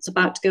stuff that's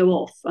about to go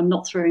off? I'm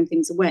not throwing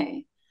things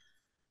away.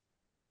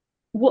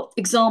 What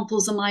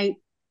examples am I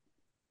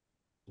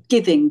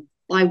giving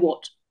by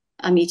what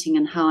I'm eating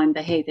and how I'm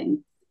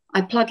behaving?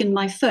 I plug in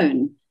my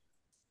phone.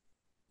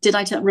 Did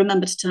I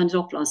remember to turn it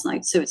off last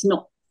night? So it's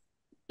not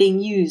being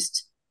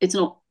used. It's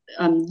not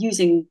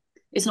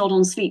it's not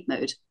on sleep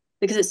mode,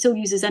 because it still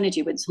uses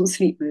energy when it's on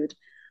sleep mode.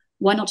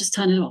 Why not just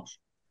turn it off?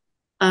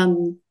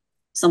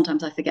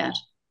 Sometimes I forget.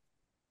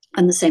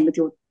 And the same with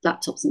your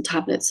laptops and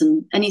tablets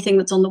and anything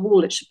that's on the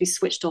wall, it should be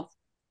switched off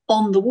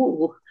on the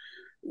wall,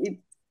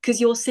 because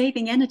you're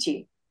saving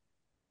energy.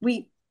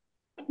 We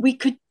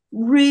could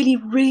really,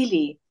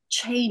 really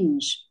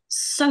change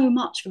so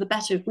much for the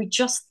better if we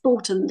just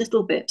thought a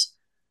little bit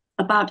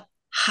about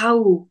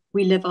how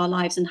we live our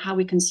lives and how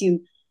we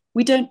consume.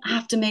 We don't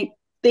have to make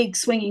big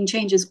swinging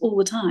changes all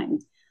the time.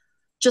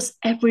 Just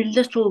every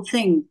little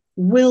thing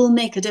will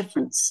make a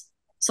difference.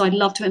 So I'd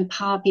love to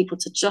empower people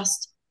to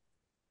just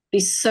be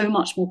so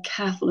much more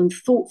careful and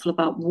thoughtful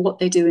about what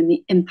they do and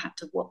the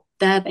impact of what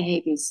their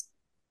behaviors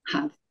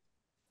have.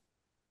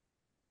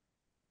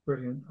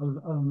 Brilliant. I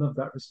love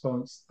that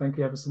response. Thank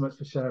you ever so much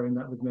for sharing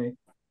that with me.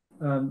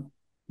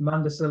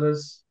 Amanda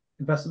Sillars,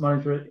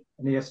 Investment Manager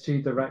and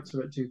ESG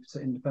Director at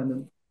Jupiter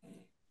Independent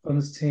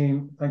Funds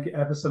team. Thank you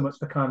ever so much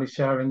for kindly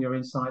sharing your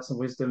insights and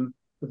wisdom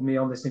with me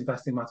on this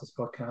Investing Matters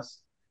podcast.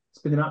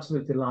 It's been an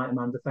absolute delight,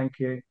 Amanda. Thank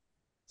you.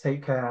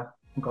 Take care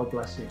and God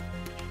bless you.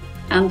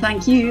 And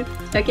thank you.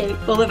 Okay,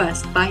 all the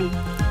best.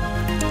 Bye.